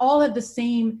 but they're all have the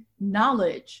same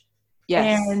knowledge.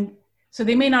 Yes. And so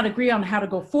they may not agree on how to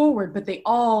go forward, but they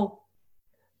all,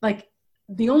 like,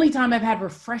 the only time I've had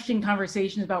refreshing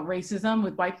conversations about racism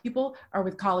with white people are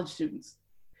with college students,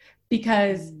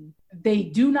 because they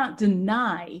do not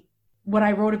deny what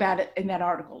I wrote about it in that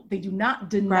article. They do not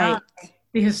deny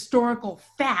the historical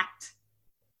fact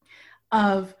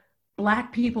of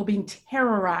Black people being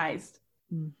terrorized,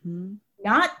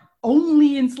 not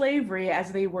only in slavery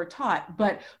as they were taught,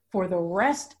 but for the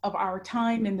rest of our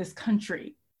time in this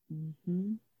country.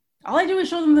 All I do is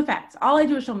show them the facts.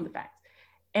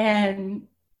 And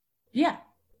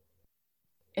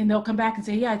and they'll come back and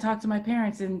say, I talked to my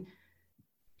parents and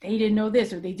they didn't know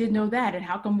this or they didn't know that. And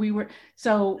how come we were?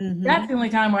 So that's the only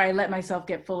time where I let myself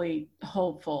get fully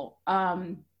hopeful.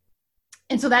 And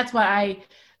so that's why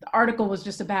the article was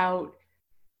just about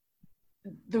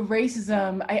the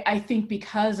racism. I think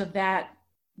because of that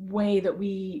way that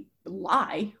we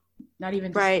lie, not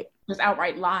even just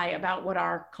outright lie about what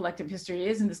our collective history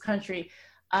is in this country.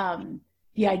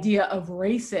 The idea of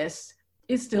racist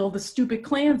is still the stupid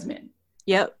Klansman.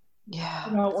 Yep.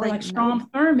 Yeah. Or like Strom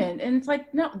Thurmond. And it's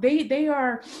like, no, they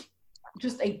are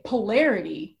just a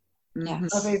polarity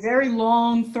of a very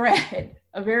long thread,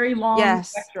 a very long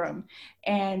spectrum.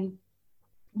 And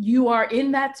you are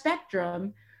in that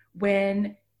spectrum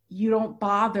when you don't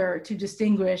bother to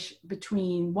distinguish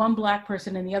between one Black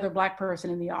person and the other Black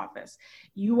person in the office.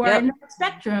 You are in that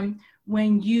spectrum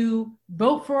when you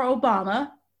vote for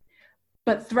Obama,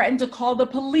 but threaten to call the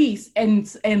police and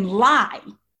lie.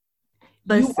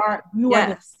 You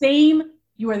are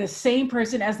the same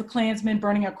person as the Klansman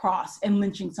burning a cross and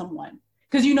lynching someone,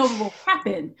 because you know what will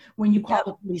happen when you call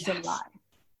the police and lie.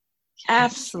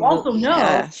 Absolutely. You also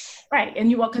know, and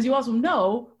because you also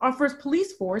know our first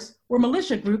police force were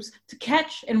militia groups to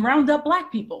catch and round up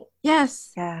Black people.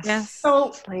 Yes.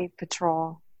 So slave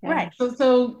patrol. Right.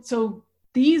 So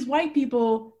these white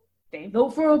people, they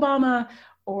vote for Obama,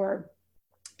 or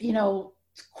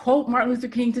quote Martin Luther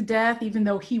King to death, even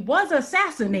though he was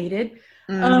assassinated.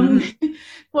 Well,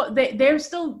 they're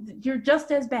still, you're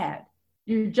just as bad.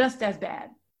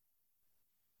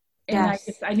 And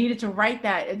I needed to write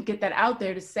that and get that out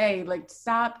there to say, like,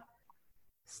 stop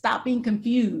being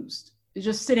confused.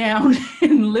 Just sit down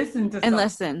and listen to and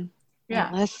listen. Yeah.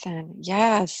 And listen.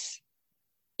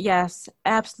 Yes,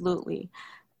 absolutely.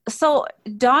 So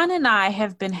Dawn and I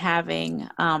have been having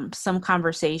some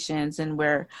conversations, and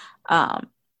we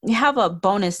have a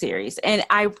bonus series, and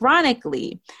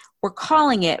ironically, we're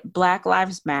calling it Black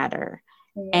Lives Matter,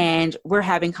 and we're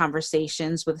having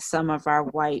conversations with some of our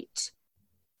white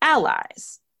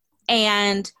allies,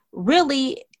 and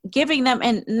really giving them,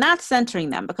 and not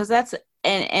centering them, because that's,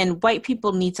 and white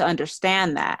people need to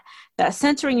understand that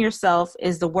centering yourself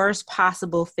is the worst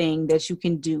possible thing that you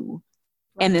can do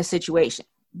in this situation.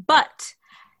 But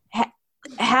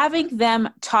having them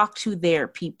talk to their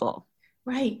people.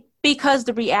 Right. Because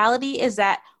the reality is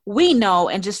that we know,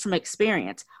 and just from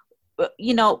experience,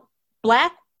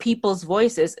 Black people's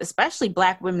voices, especially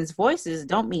Black women's voices,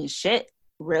 don't mean shit,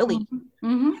 really,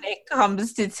 when it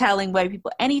comes to telling white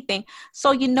people anything.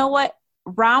 So you know what?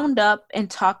 Round up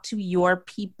and talk to your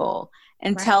people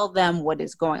and tell them what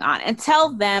is going on, and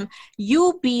tell them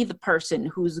you be the person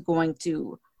who's going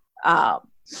to,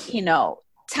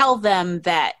 tell them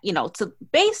that, to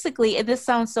basically, and this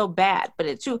sounds so bad, but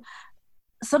it's true.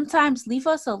 Sometimes leave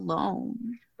us alone.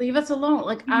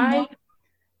 Like,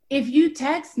 if you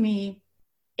text me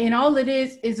and all it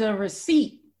is a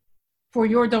receipt for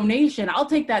your donation, I'll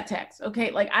take that text.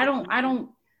 Okay. Like, I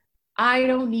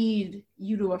don't need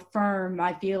you to affirm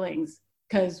my feelings,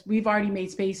 because we've already made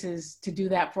spaces to do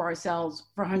that for ourselves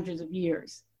for hundreds of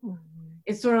years. Mm-hmm.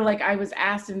 It's sort of like I was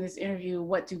asked in this interview,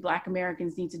 what do Black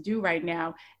Americans need to do right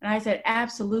now? And I said,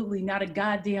 absolutely not a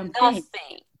goddamn thing.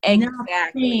 Nothing.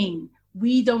 Exactly. Nothing.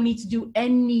 We don't need to do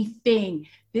anything.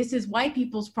 This is white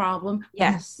people's problem.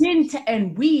 Yes.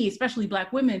 And we, especially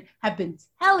Black women, have been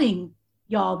telling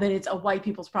y'all that it's a white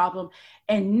people's problem.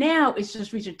 And now it's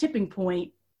just reached a tipping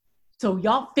point. So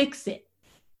y'all fix it.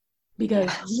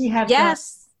 Because we have y'all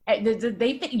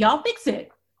fix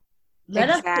it. Let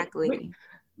us.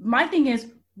 My thing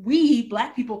is, we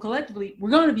Black people collectively,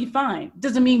 we're going to be fine.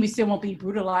 Doesn't mean we still won't be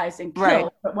brutalized and killed. Right.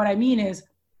 But what I mean is,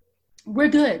 we're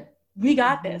good. We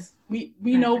got this. We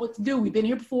know what to do. We've been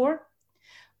here before.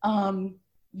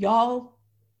 Y'all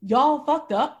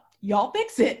fucked up. Y'all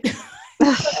fix it.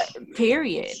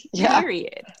 Period. Yeah.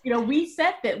 Period. You know, we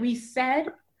said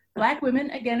Black women,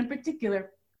 again in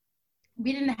particular,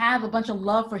 we didn't have a bunch of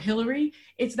love for Hillary.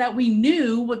 It's that we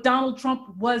knew what Donald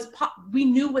Trump was. We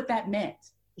knew what that meant.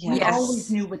 Yes. We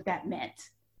always knew what that meant.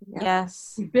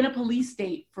 Yes. We've been a police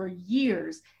state for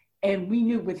years, and we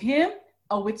knew with him,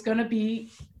 it's going to be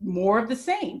more of the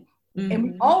same. Mm-hmm. And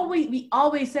we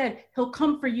always said, he'll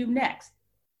come for you next.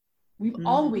 We've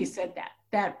always said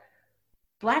that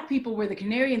Black people were the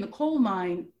canary in the coal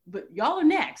mine, but y'all are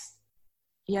next.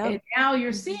 Yeah. And now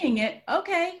you're seeing it.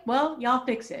 Okay, well, y'all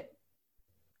fix it.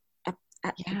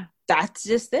 Yeah, that's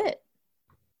just it.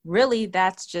 Really,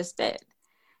 that's just it.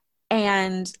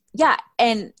 And yeah,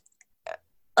 and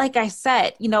like I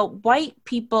said, you know, white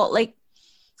people, like,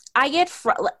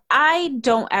 I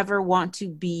don't ever want to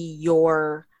be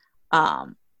your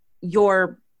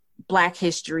Black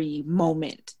History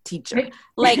moment teacher.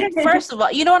 Like, first of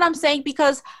all, you know what I'm saying?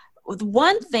 Because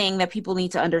one thing that people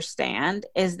need to understand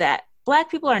is that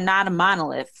Black people are not a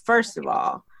monolith, first of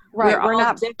all. Right. We're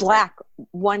not different. Black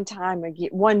one time a year,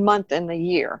 1 month in the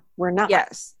year. We're not.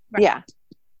 Yes. Right. Yeah.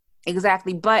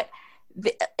 Exactly. But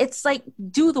it's like,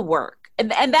 do the work.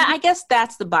 And that, I guess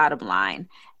that's the bottom line.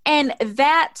 And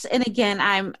again,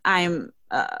 I'm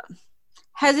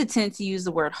hesitant to use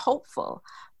the word hopeful,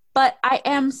 but I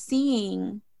am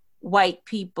seeing white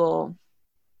people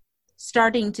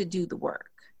starting to do the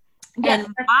work. Yeah,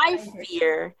 and my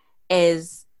fear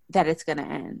is that it's going to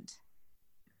end.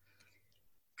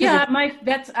 Yeah,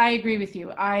 I agree with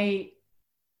you. I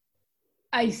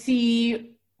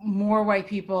see more white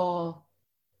people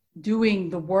doing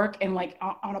the work and like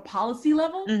on a policy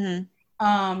level,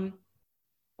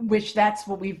 which that's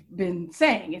what we've been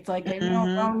saying. It's like, I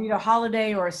don't need a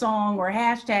holiday or a song or a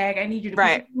hashtag. I need you to put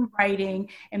it in writing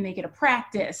and make it a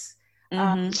practice.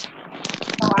 So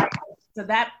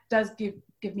that does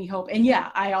give me hope. And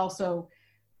yeah,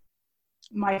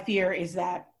 my fear is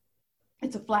that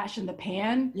it's a flash in the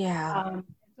pan. Yeah.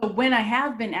 So when I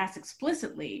have been asked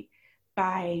explicitly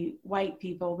by white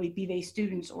people, be they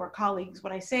students or colleagues,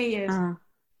 what I say is,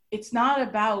 it's not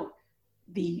about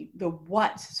the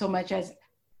what so much as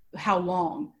how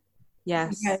long.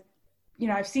 Yes. Because, you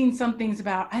know, I've seen some things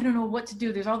about, I don't know what to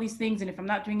do. There's all these things. And if I'm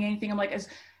not doing anything, I'm like,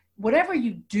 whatever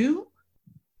you do,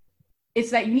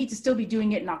 it's that you need to still be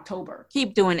doing it in October.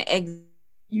 Keep doing it.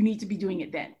 You need to be doing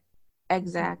it then.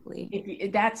 Exactly.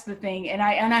 That's the thing. And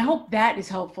I hope that is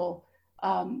helpful.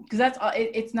 Because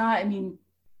it's not, I mean,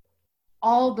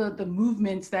 all the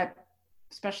movements that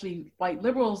especially white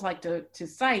liberals like to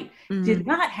cite did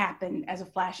not happen as a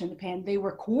flash in the pan. They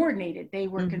were coordinated. They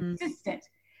were consistent.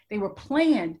 They were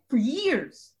planned for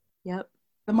years. Yep.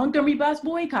 The Montgomery bus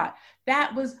boycott,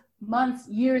 that was months,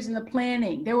 years in the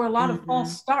planning. There were a lot of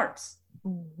false starts.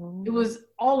 It was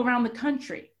all around the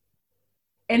country.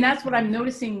 And that's what I'm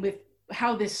noticing with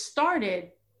how this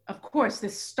started. Of course,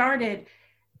 this started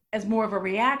as more of a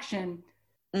reaction,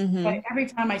 but every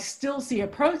time I still see a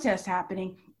protest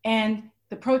happening, and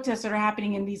the protests that are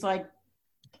happening in these like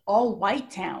all white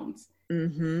towns,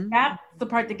 that's the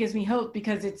part that gives me hope,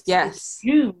 because it's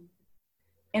June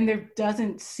and there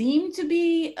doesn't seem to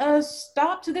be a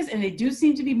stop to this, and they do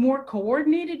seem to be more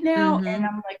coordinated now. And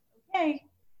I'm like, okay,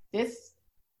 this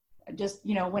just,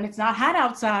 you know, when it's not hot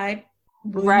outside,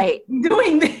 right,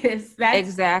 doing this. That's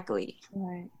exactly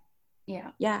right.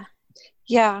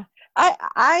 Yeah.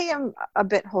 I am a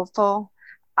bit hopeful.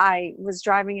 I was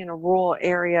driving in a rural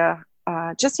area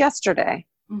just yesterday,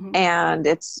 and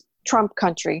it's Trump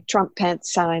country, Trump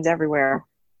Pence signs everywhere,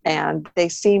 and they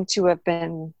seem to have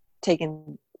been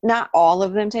taken, not all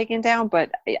of them taken down,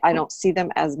 but I don't see them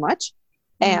as much.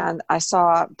 And I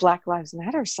saw Black Lives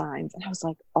Matter signs, and I was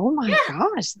like, oh my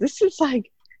gosh, this is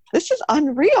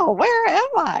unreal. Where am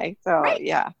I? So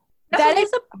yeah. That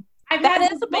is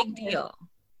a big deal.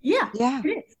 Yeah. Yeah.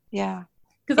 Yeah.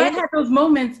 Because I've had those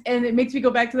moments, and it makes me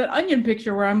go back to that onion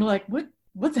picture where I'm like,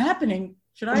 what's happening?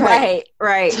 Should I?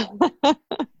 Right.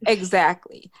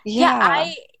 Exactly.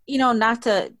 Yeah. Not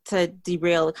to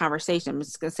derail the conversation, I'm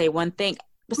just gonna say one thing.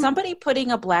 Somebody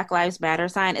putting a Black Lives Matter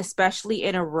sign, especially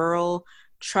in a rural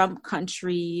Trump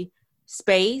country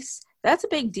space, that's a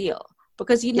big deal.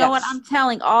 Because you know what? I'm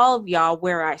telling all of y'all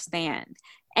where I stand.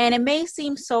 And it may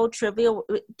seem so trivial,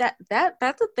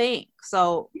 that's a thing.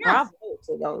 So bravo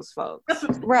to those folks.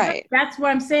 That's what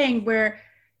I'm saying, where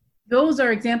those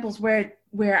are examples where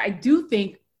I do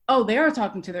think, oh, they are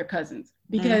talking to their cousins,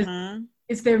 because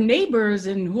it's their neighbors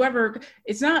and whoever.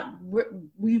 It's not,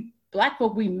 we Black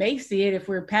folk, we may see it if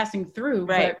we're passing through,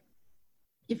 but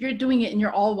if you're doing it in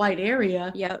your all white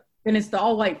area, then it's the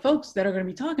all white folks that are going to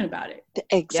be talking about it.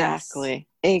 Exactly.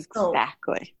 So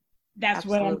that's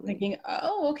what I'm thinking.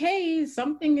 Oh, okay,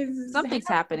 something's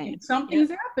happening. Something's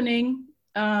happening.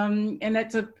 And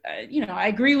that's I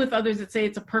agree with others that say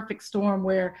it's a perfect storm,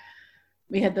 where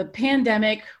we had the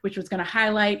pandemic, which was going to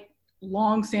highlight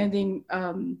long-standing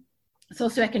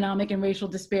socioeconomic and racial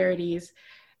disparities,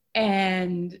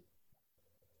 and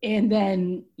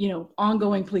then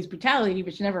ongoing police brutality,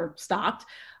 which never stopped.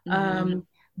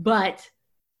 But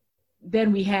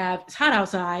then we have it's hot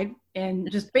outside, and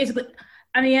just basically,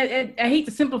 I mean, I hate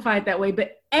to simplify it that way,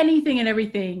 but anything and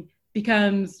everything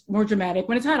becomes more dramatic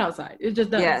when it's hot outside. It just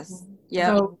does. Yes.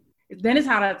 Yeah. So then it's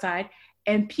hot outside,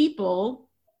 and people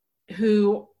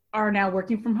who are now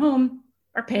working from home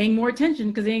are paying more attention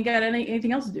because they ain't got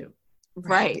anything else to do.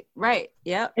 Right.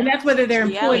 Yeah. And that's whether they're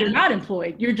employed or not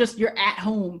employed. You're at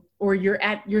home, or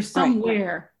you're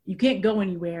somewhere. You can't go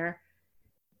anywhere.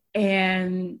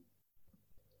 And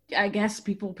I guess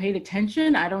people paid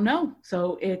attention. I don't know.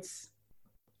 So it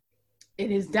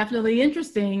is definitely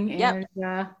interesting. And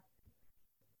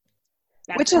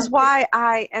which is why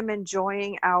I am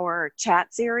enjoying our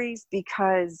chat series,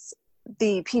 because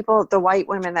the white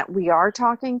women that we are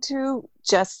talking to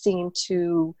just seem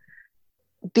to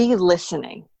be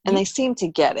listening, and they seem to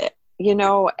get it,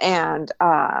 and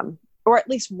or at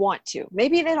least want to.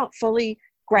 Maybe they don't fully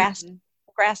grasp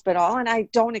it all, and I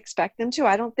don't expect them to.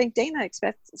 I don't think Dana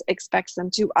expects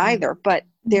them to either, but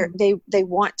they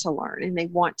want to learn, and they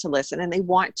want to listen, and they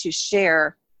want to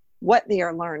share what they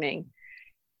are learning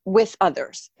with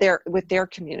others, with their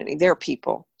community, their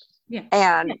people.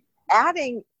 And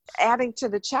adding to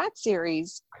the chat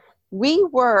series, we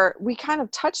kind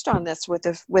of touched on this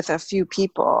with a few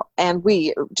people, and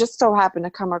we just so happened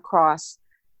to come across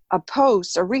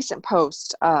a recent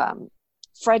post.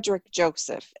 Frederick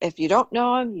Joseph. If you don't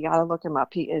know him, you got to look him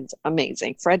up. He is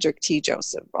amazing. Frederick T.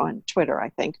 Joseph on Twitter, I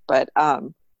think, but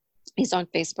he's on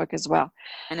Facebook as well.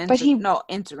 And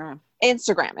Instagram.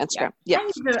 Instagram. Yeah.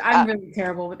 I'm really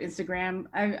terrible with Instagram.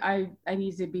 I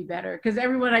need to be better, because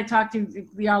everyone I talk to,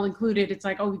 y'all included, it's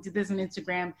like, oh, we did this on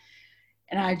Instagram,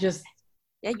 and I just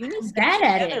you need to get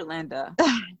at together, it. Linda.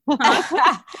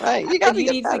 Right, you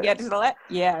need to get together.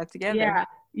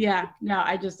 Yeah. No,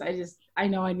 I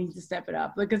know I need to step it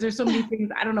up, because there's so many things.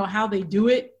 I don't know how they do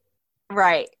it.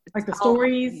 Right. Like the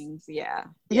stories.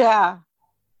 Yeah.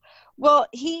 Well,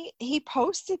 he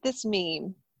posted this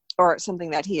meme or something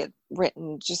that he had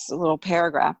written, just a little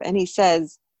paragraph. And he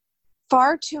says,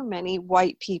 far too many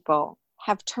white people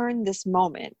have turned this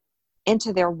moment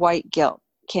into their white guilt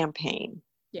campaign.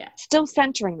 Yeah. Still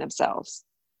centering themselves.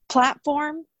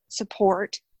 Platform,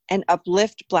 support, and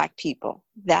uplift Black people.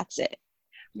 That's it.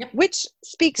 Yep. Which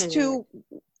speaks to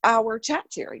our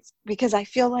chat series, because I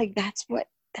feel like that's what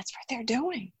they're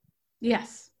doing.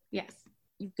 Yes. You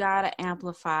gotta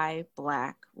amplify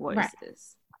Black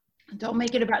voices. Right. Don't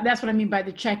make it about. That's what I mean by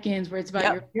the check-ins, where it's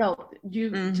about your guilt.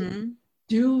 You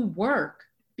do work.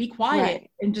 Be quiet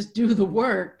and just do the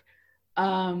work. We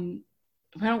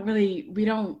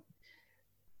don't.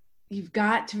 You've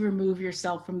got to remove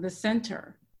yourself from the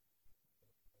center.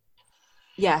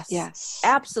 Yes.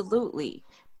 Absolutely.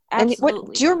 And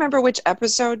do you remember which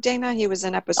episode, Dana? He was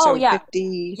in episode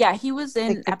 50. Yeah, he was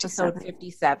in episode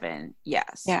 57.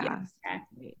 Yes. Yeah.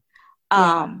 Exactly.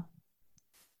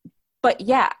 But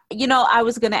I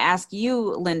was going to ask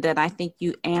you, Linda, and I think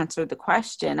you answered the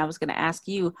question. I was going to ask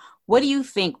you, what do you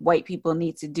think white people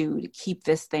need to do to keep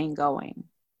this thing going?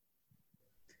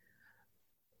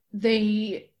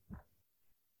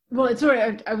 Well, it's sort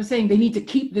of, I was saying they need to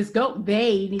keep this going.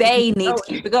 They need to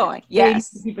keep it going.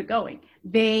 Yes. They need to keep it going.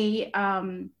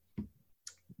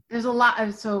 There's a lot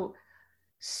of,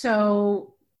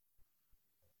 so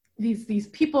these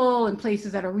people and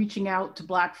places that are reaching out to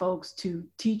Black folks to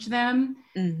teach them,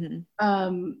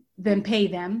 then pay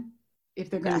them if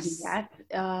they're going to do that.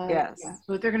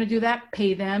 So if they're going to do that,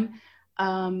 pay them.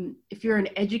 If you're an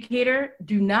educator,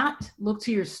 do not look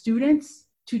to your students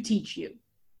to teach you.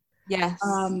 Yes.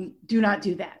 Do not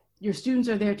do that. Your students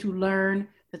are there to learn.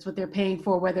 That's what they're paying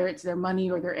for, whether it's their money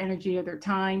or their energy or their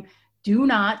time. Do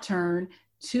not turn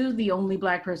to the only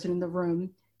Black person in the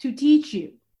room to teach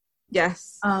you.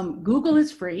 Yes. Google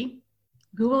is free.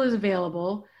 Google is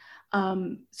available.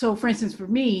 So for instance, for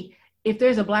me, if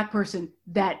there's a Black person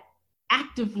that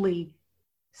actively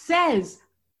says,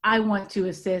 I want to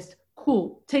assist,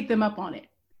 cool, take them up on it.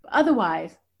 But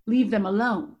otherwise, leave them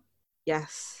alone.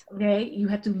 Yes. Okay, you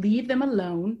have to leave them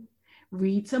alone,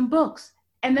 read some books,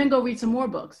 and then go read some more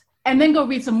books, and then go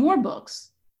read some more books,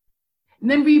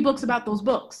 and then read books about those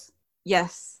books.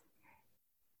 Yes.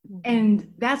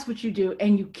 And that's what you do.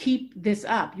 And you keep this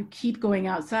up. You keep going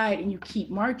outside and you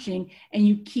keep marching and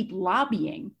you keep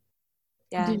lobbying.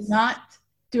 Yes. Do not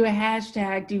do a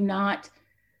hashtag. Do not,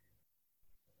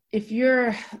 if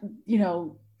you're,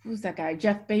 who's that guy?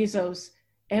 Jeff Bezos,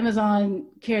 Amazon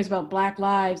cares about Black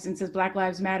lives and says Black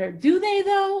Lives Matter. Do they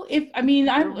though?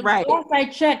 Right. Last I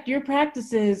checked, your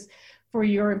practices for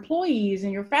your employees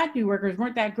and your factory workers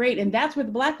weren't that great. And that's where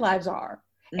the Black lives are.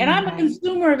 And I'm a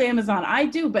consumer of Amazon. I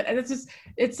do, but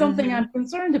it's something I'm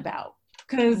concerned about.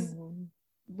 Because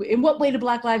in what way do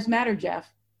Black lives matter, Jeff?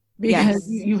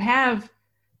 Because you have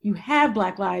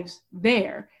Black lives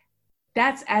there.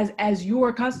 That's as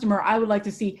your customer, I would like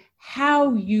to see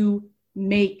how you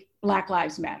make Black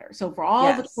lives matter. So for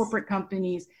all the corporate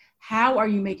companies, how are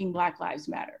you making Black lives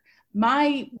matter?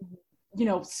 My,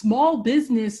 small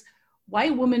business,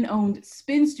 white woman owned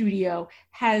spin studio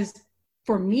has,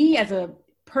 for me as a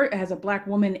Black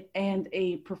woman and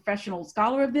a professional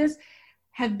scholar of this,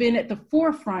 have been at the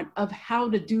forefront of how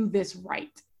to do this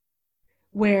right.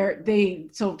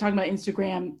 So talking about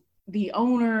Instagram, the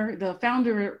owner, the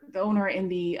founder, the owner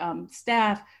and the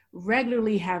staff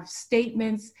regularly have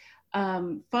statements,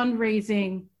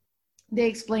 fundraising. They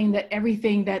explain that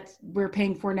everything that we're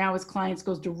paying for now as clients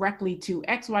goes directly to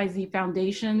XYZ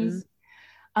foundations.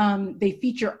 They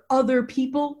feature other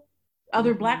people,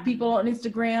 other Black people on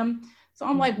Instagram. So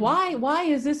I'm like, why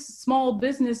is this small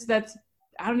business that's,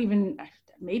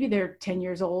 maybe they're 10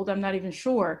 years old, I'm not even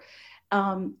sure.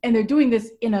 And they're doing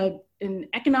this in an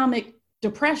economic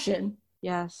depression.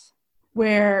 Yes.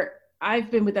 Where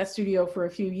I've been with that studio for a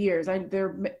few years.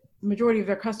 Majority of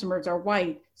their customers are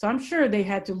white. So I'm sure they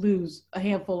had to lose a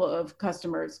handful of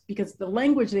customers because the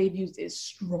language they've used is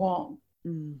strong.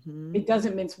 It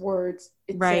doesn't mince words.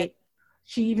 Right.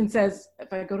 She even says,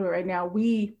 if I go to it right now,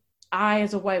 I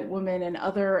as a white woman and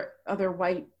other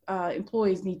white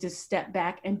employees need to step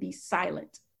back and be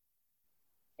silent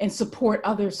and support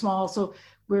other small. So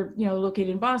we're located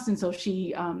in Boston. So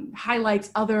she highlights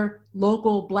other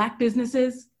local Black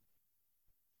businesses.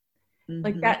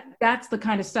 Like that's the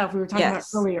kind of stuff we were talking about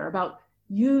earlier, about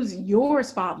use your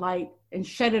spotlight and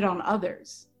shed it on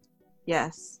others.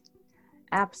 Yes,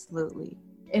 absolutely.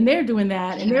 And they're doing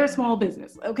that, and they're a small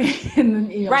business, okay? And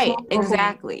then, right,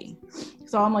 exactly.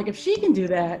 So I'm like, if she can do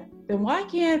that, then why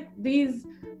can't these,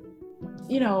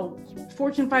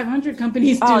 Fortune 500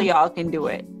 companies do? All y'all can do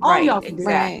it. All y'all can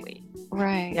exactly. do it.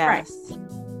 Right. Yes. Right.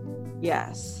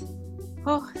 Yes.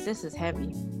 Oh, this is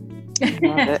heavy.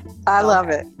 I love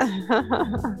it.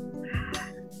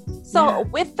 So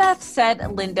with that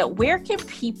said, Linda, where can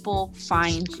people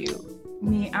find you?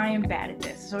 I am bad at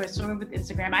this. So it's sort of with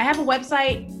Instagram. I have a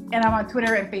website and I'm on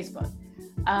Twitter and Facebook.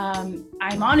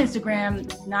 I'm on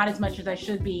Instagram, not as much as I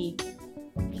should be.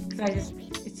 Because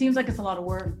it seems like it's a lot of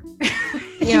work.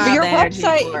 Your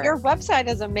website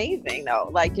is amazing though.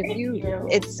 Like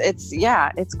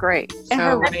it's great. And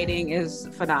her writing is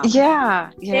phenomenal. Yeah.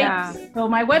 Thanks. So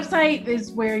my website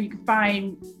is where you can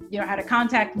find, how to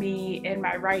contact me and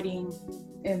my writing,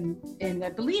 and I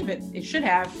believe it should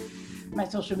have my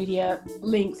social media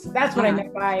links. That's what I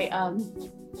meant by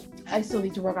I still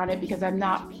need to work on it because I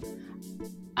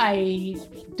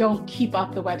don't keep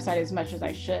up the website as much as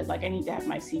I should. Like I need to have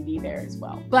my CV there as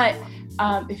well. But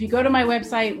if you go to my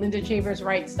website,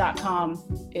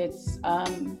 lindachaverswrites.com, it's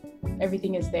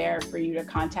everything is there for you to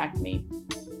contact me.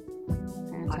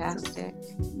 Fantastic.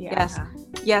 Yeah.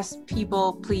 Yes,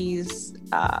 people, please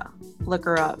look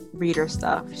her up, read her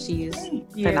stuff. She's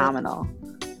phenomenal.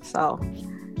 So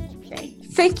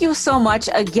thank you so much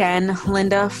again,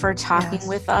 Linda, for talking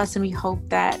with us. And we hope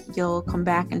that you'll come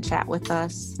back and chat with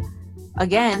us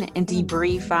again and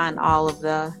debrief on all of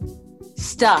the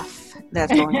stuff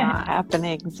that's going on.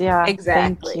 Happenings. Yeah.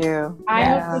 Exactly. Thank you.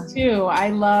 I hope so too. I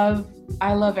love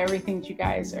everything that you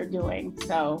guys are doing.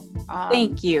 So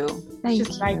thank you. It's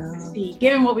just nice to see.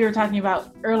 Given what we were talking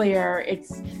about earlier,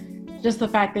 it's just the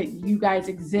fact that you guys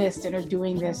exist and are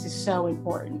doing this is so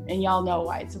important, and y'all know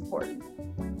why it's important.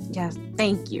 Yes,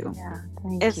 thank you. Yeah,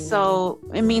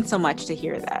 it means so much to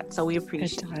hear that. So we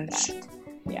appreciate that.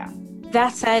 Yeah.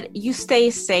 That said, you stay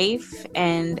safe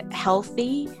and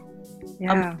healthy.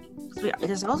 Yeah.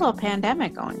 There's also a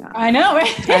pandemic going on. I know,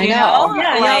 right? I know.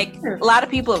 Yeah, like a lot of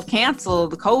people have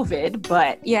canceled COVID,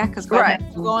 but because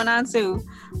COVID's going on too.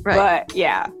 Right. But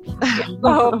yeah.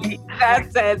 So that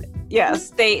said,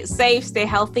 stay safe, stay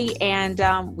healthy, and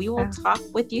we will talk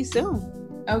with you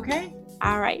soon. Okay.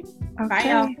 All right. Okay. Bye,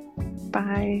 y'all.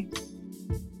 Bye.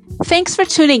 Thanks for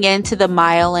tuning in to the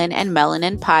Myelin and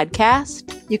Melanin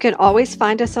podcast. You can always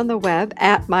find us on the web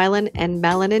at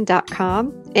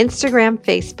myelinandmelanin.com, Instagram,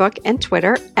 Facebook, and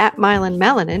Twitter at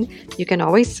myelinmelanin. You can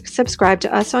always subscribe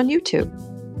to us on YouTube.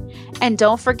 And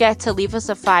don't forget to leave us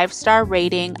a 5-star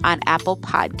rating on Apple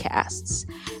Podcasts.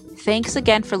 Thanks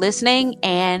again for listening,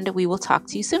 and we will talk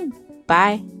to you soon.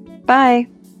 Bye. Bye.